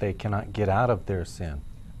cycle that they cannot get out of their sin.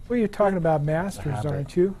 Well, you're talking about masters, habit.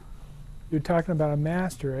 aren't you? You're talking about a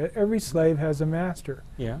master. Every slave has a master.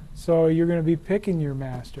 Yeah. So you're going to be picking your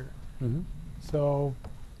master. Mm-hmm. So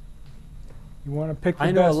you want to pick the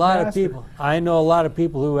I know a best lot of master. people. I know a lot of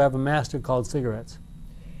people who have a master called cigarettes.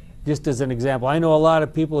 Just as an example, I know a lot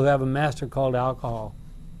of people who have a master called alcohol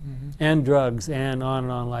Mhm. and drugs and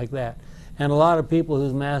on like that. And a lot of people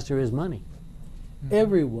whose master is money.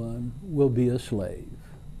 Everyone will be a slave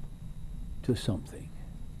to something.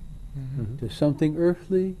 Mhm. To something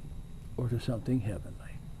earthly or to something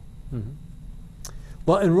heavenly. Mm-hmm.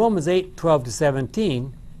 Well, in Romans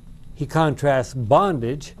 8:12-17, he contrasts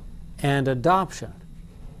bondage and adoption.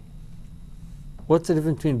 What's the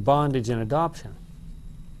difference between bondage and adoption?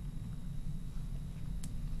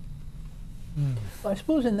 I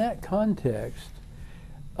suppose in that context,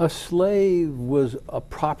 a slave was a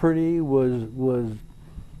property, he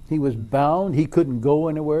was bound, he couldn't go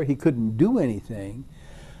anywhere, he couldn't do anything.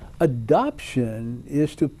 Adoption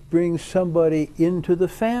is to bring somebody into the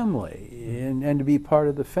family and to be part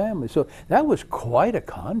of the family. So that was quite a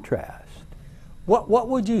contrast. What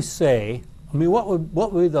would you say? I mean, what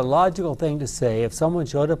would be the logical thing to say if someone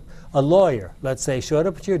showed up, a lawyer, let's say, showed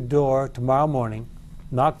up at your door tomorrow morning,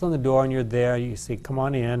 knocked on the door, and you're there. You say, "Come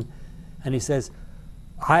on in," and he says,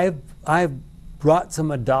 "I've brought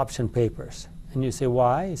some adoption papers." And you say,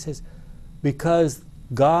 "Why?" He says, "Because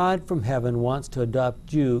God from heaven wants to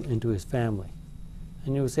adopt you into His family."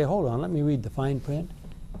 And you would say, "Hold on, let me read the fine print."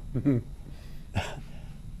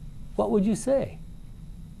 What would you say?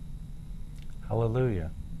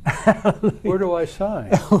 Hallelujah. Where do I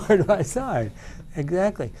sign? Where do I sign?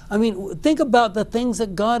 Exactly. I mean, think about the things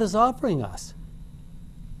that God is offering us.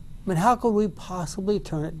 I mean, how could we possibly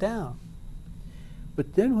turn it down?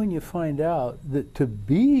 But then when you find out that to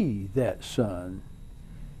be that son,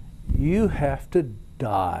 you have to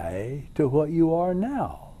die to what you are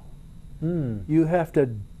now. You have to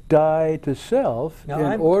die to self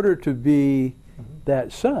in order to be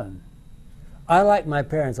that son. I like my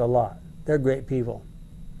parents a lot. They're great people.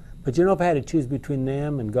 But you know, if I had to choose between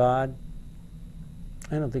them and God,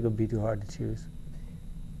 I don't think it would be too hard to choose.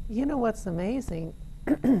 You know what's amazing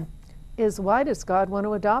is, why does God want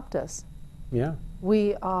to adopt us? Yeah.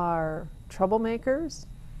 We are troublemakers.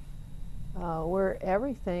 We're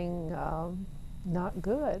everything not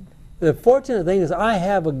good. The fortunate thing is I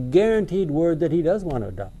have a guaranteed word that he does want to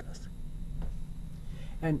adopt us.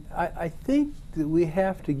 And I think that we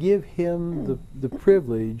have to give him the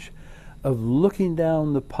privilege of looking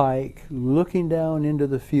down the pike, looking down into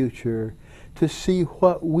the future to see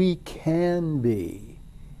what we can be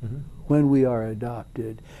when we are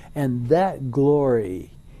adopted. And that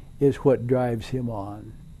glory is what drives him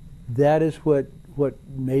on. That is what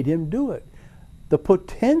made him do it. The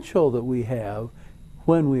potential that we have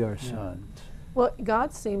when we are sons. Well,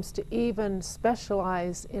 God seems to even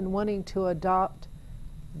specialize in wanting to adopt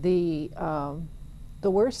the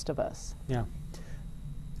worst of us. Yeah.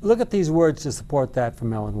 Look at these words to support that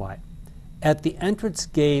from Ellen White. At the entrance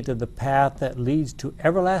gate of the path that leads to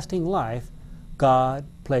everlasting life, God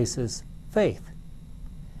places faith.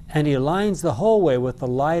 And he aligns the whole way with the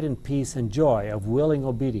light and peace and joy of willing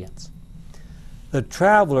obedience. The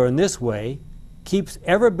traveler in this way keeps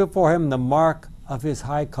ever before him the mark of his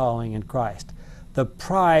high calling in Christ. The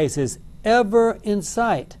prize is ever in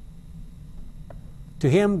sight. To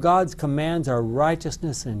him, God's commands are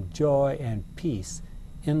righteousness and joy and peace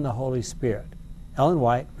in the Holy Spirit. Ellen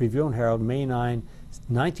White, Review and Herald, May 9,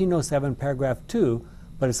 1907, paragraph 2,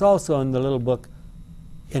 but it's also in the little book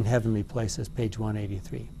In Heavenly Places, page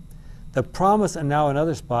 183. The promise, and now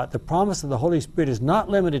another spot, the promise of the Holy Spirit is not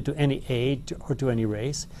limited to any age or to any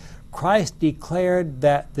race. Christ declared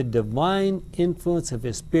that the divine influence of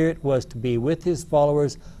his Spirit was to be with his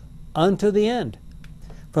followers unto the end.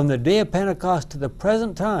 From the day of Pentecost to the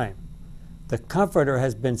present time, the Comforter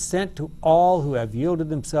has been sent to all who have yielded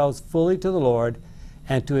themselves fully to the Lord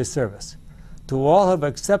and to his service. To all who have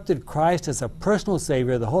accepted Christ as a personal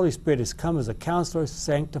Savior, the Holy Spirit has come as a counselor,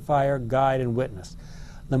 sanctifier, guide, and witness.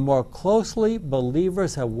 The more closely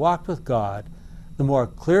believers have walked with God, the more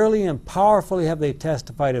clearly and powerfully have they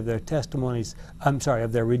testified of their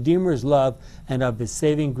of their Redeemer's love and of his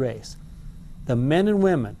saving grace. The men and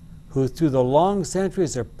women who through the long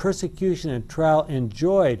centuries of persecution and trial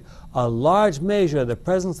enjoyed a large measure of the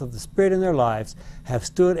presence of the Spirit in their lives have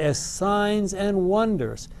stood as signs and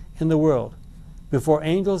wonders in the world. Before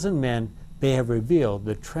angels and men, they have revealed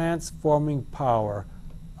the transforming power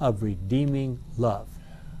of redeeming love.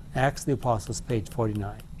 Acts of the Apostles, page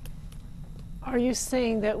 49. Are you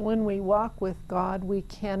saying that when we walk with God, we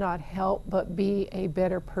cannot help but be a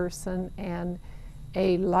better person and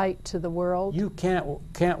a light to the world? You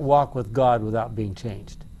can't walk with God without being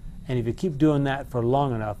changed. And if you keep doing that for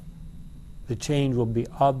long enough, the change will be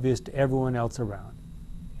obvious to everyone else around.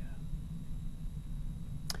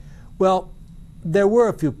 Well, there were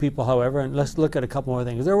a few people, however, and let's look at a couple more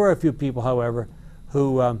things. There were a few people, however,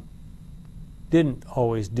 who didn't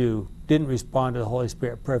respond to the Holy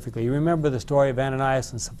Spirit perfectly. You remember the story of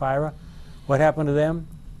Ananias and Sapphira? What happened to them?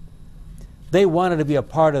 They wanted to be a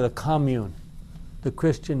part of the commune, the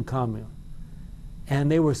Christian commune.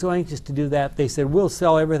 And they were so anxious to do that, they said, we'll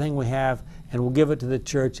sell everything we have and we'll give it to the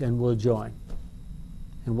church and we'll join.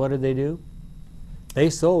 And what did they do? They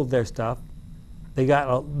sold their stuff. They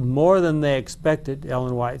got more than they expected,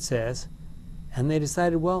 Ellen White says, and they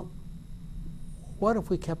decided, well, what if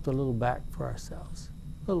we kept a little back for ourselves?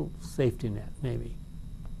 A little safety net, maybe.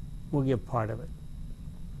 We'll give part of it.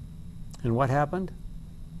 And what happened?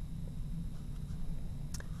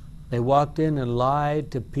 They walked in and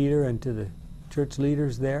lied to Peter and to the church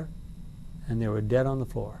leaders there, and they were dead on the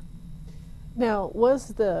floor. Now, was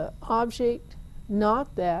the object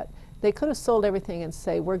not that they could have sold everything and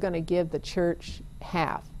say, we're going to give the church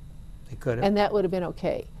half, They could have. and that would have been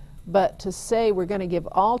okay. But to say we're going to give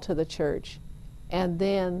all to the church and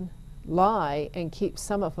then lie and keep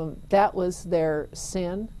some of them, that was their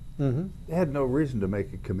sin. Mm-hmm. They had no reason to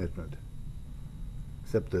make a commitment,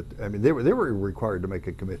 except that, I mean, they were required to make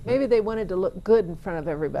a commitment. Maybe they wanted to look good in front of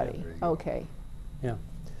everybody. Yeah, there you go. Okay. Yeah.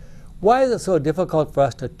 Why is it so difficult for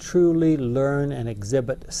us to truly learn and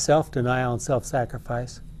exhibit self-denial and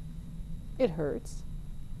self-sacrifice? It hurts.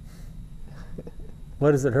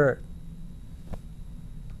 What does it hurt?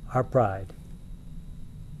 Our pride.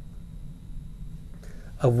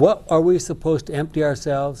 Of what are we supposed to empty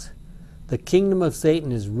ourselves? The kingdom of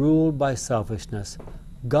Satan is ruled by selfishness.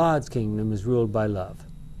 God's kingdom is ruled by love.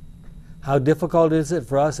 How difficult is it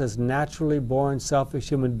for us as naturally born selfish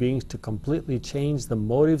human beings to completely change the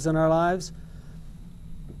motives in our lives?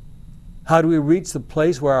 How do we reach the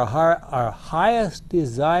place where our highest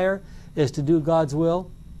desire is to do God's will?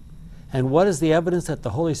 And what is the evidence that the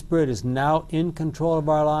Holy Spirit is now in control of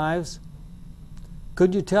our lives?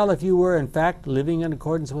 Could you tell if you were, in fact, living in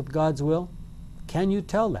accordance with God's will? Can you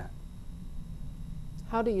tell that?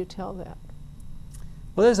 How do you tell that?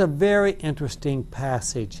 Well, there's a very interesting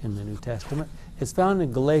passage in the New Testament. It's found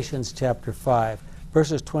in Galatians chapter 5,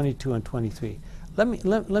 verses 22 and 23. Let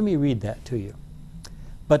me read that to you.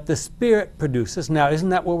 But the Spirit produces. Now, isn't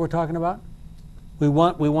that what we're talking about? We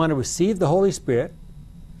want to receive the Holy Spirit.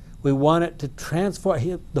 We want it to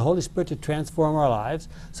transform, the Holy Spirit to transform our lives.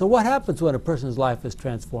 So what happens when a person's life is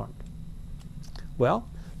transformed? Well,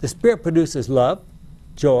 the Spirit produces love,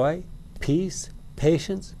 joy, peace,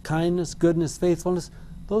 patience, kindness, goodness, faithfulness.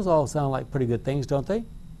 Those all sound like pretty good things, don't they?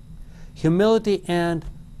 Humility and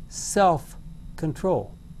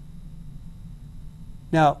self-control.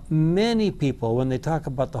 Now, many people, when they talk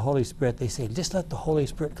about the Holy Spirit, they say, just let the Holy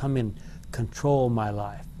Spirit come in, control my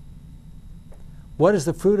life. What is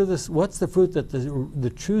the fruit of this? What's the fruit that the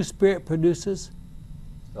true Spirit produces?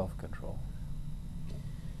 Self-control.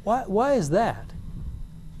 Why is that?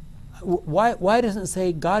 Why doesn't it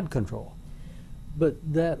say God control? But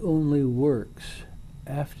that only works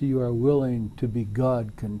after you are willing to be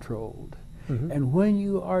God-controlled. Mm-hmm. And when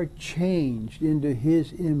you are changed into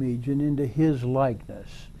His image and into His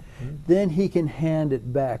likeness, then He can hand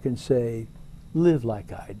it back and say, live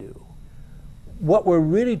like I do. What we're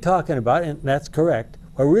really talking about, and that's correct,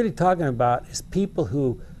 what we're really talking about is people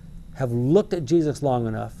who have looked at Jesus long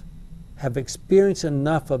enough, have experienced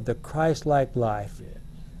enough of the Christ-like life,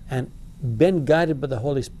 and been guided by the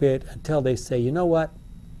Holy Spirit until they say, you know what?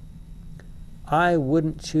 I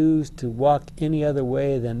wouldn't choose to walk any other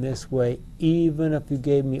way than this way, even if you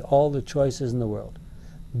gave me all the choices in the world.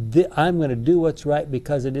 I'm going to do what's right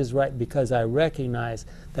because it is right, because I recognize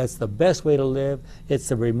that's the best way to live. It's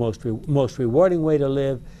the most rewarding way to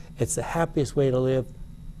live. It's the happiest way to live.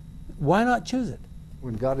 Why not choose it?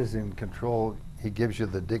 When God is in control, He gives you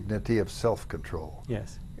the dignity of self-control.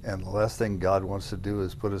 Yes. And the last thing God wants to do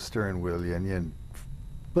is put a steering wheel in you. And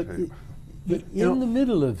But in the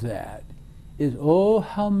middle of that is, oh,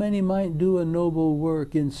 how many might do a noble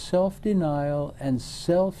work in self-denial and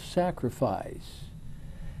self-sacrifice.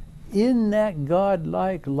 In that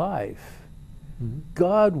God-like life,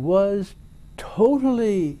 God was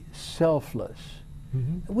totally selfless.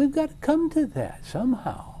 We've got to come to that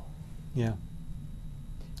somehow. Yeah.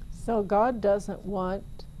 So God doesn't want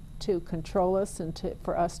to control us and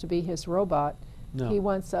for us to be His robot. No. He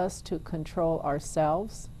wants us to control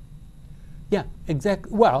ourselves. Yeah,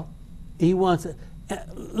 exactly. Well, He wants it.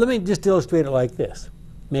 Let me just illustrate it like this.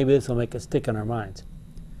 Maybe this will make it stick in our minds.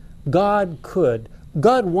 God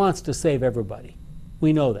wants to save everybody.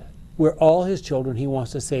 We know that. We're all His children. He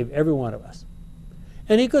wants to save every one of us.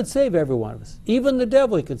 And He could save every one of us. Even the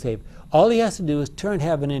devil He could save. All He has to do is turn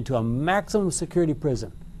heaven into a maximum security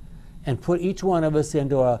prison and put each one of us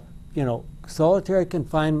into a, solitary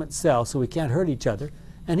confinement cell so we can't hurt each other,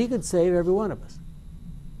 and He could save every one of us.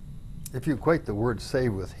 if you equate the word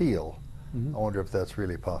save with heal, I wonder if that's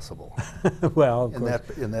really possible. Well, of In course,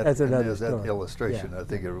 that that's another that story. illustration, Yeah. I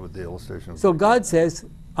think it was the illustration. So God says,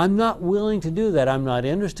 I'm not willing to do that. I'm not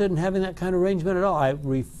interested in having that kind of arrangement at all. I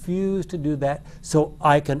refuse to do that. So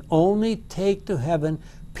I can only take to heaven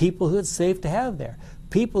people who it's safe to have there.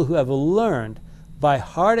 People who have learned by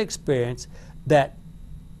hard experience that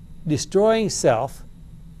destroying self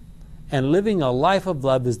and living a life of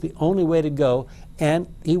love is the only way to go.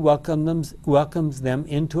 And He welcomes them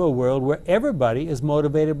into a world where everybody is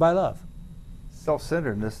motivated by love.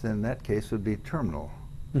 Self-centeredness in that case would be terminal,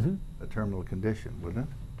 a terminal condition, wouldn't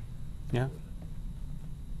it? Yeah.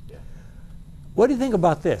 What do you think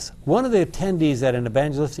about this? One of the attendees at an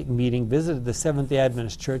evangelistic meeting visited the Seventh-day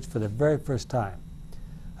Adventist Church for the very first time.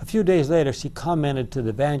 A few days later, she commented to the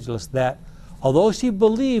evangelist that although she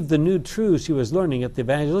believed the new truths she was learning at the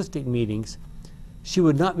evangelistic meetings, she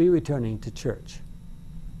would not be returning to church.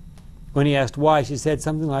 When he asked why, she said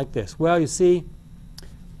something like this: well, you see,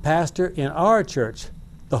 Pastor, in our church,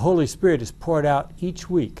 the Holy Spirit is poured out each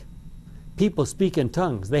week. People speak in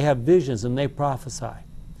tongues, they have visions, and they prophesy.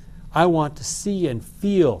 I want to see and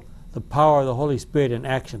feel the power of the Holy Spirit in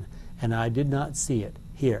action, and I did not see it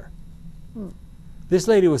here. This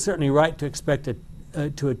lady was certainly right to expect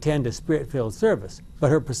to attend a Spirit-filled service, but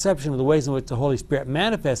her perception of the ways in which the Holy Spirit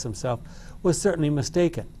manifests himself was certainly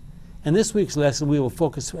mistaken. In this week's lesson, we will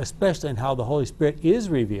focus especially on how the Holy Spirit is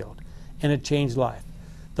revealed in a changed life.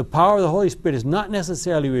 The power of the Holy Spirit is not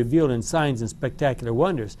necessarily revealed in signs and spectacular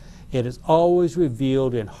wonders. It is always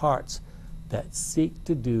revealed in hearts that seek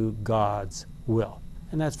to do God's will.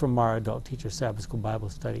 And that's from our Adult Teacher Sabbath School Bible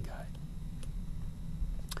Study Guide.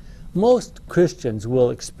 Most Christians will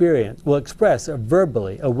express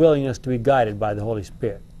verbally a willingness to be guided by the Holy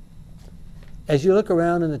Spirit. As you look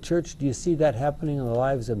around in the church, do you see that happening in the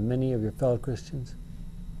lives of many of your fellow Christians?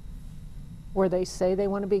 Where they say they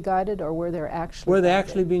want to be guided, or where they're actually Where they're guided?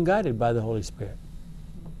 actually being guided by the Holy Spirit.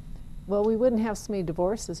 Well, we wouldn't have so many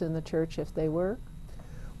divorces in the church if they were.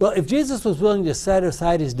 Well, if Jesus was willing to set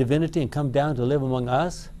aside his divinity and come down to live among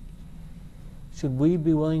us, should we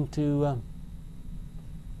be willing to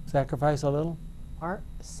sacrifice a little?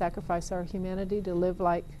 Sacrifice our humanity to live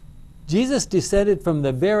like... Jesus descended from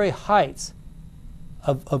the very heights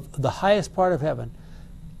of the highest part of heaven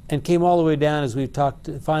and came all the way down, as we've talked.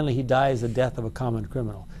 Finally, he dies the death of a common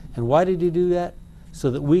criminal. And why did he do that? So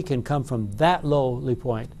that we can come from that lowly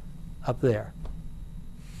point up there.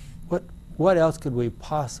 What else could we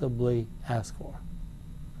possibly ask for?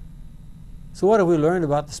 So what have we learned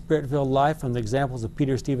about the Spirit-filled life from the examples of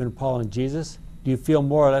Peter, Stephen, Paul, and Jesus? Do you feel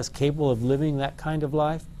more or less capable of living that kind of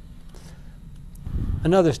life?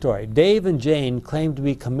 Another story. Dave and Jane claimed to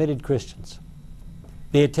be committed Christians.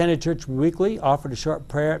 They attended church weekly, offered a short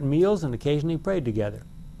prayer at meals, and occasionally prayed together.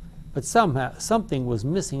 But somehow, something was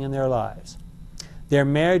missing in their lives. Their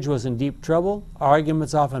marriage was in deep trouble.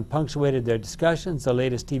 Arguments often punctuated their discussions. The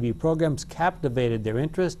latest TV programs captivated their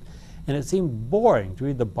interest, and it seemed boring to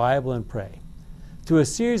read the Bible and pray. Through a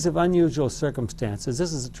series of unusual circumstances,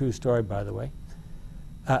 this is a true story, by the way,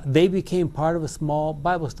 they became part of a small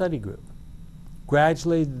Bible study group.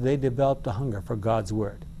 Gradually, they developed a hunger for God's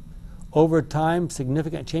Word. Over time,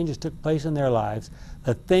 significant changes took place in their lives.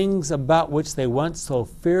 The things about which they once so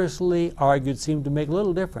fiercely argued seemed to make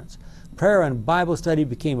little difference. Prayer and Bible study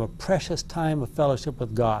became a precious time of fellowship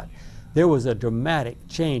with God. There was a dramatic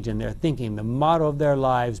change in their thinking. The motto of their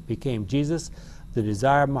lives became, Jesus, the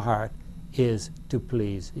desire of my heart is to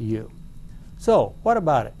please you. So, what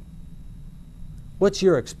about it? What's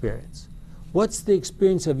your experience? What's the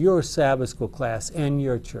experience of your Sabbath school class and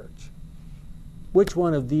your church? Which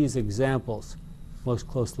one of these examples most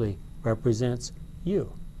closely represents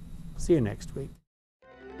you? See you next week.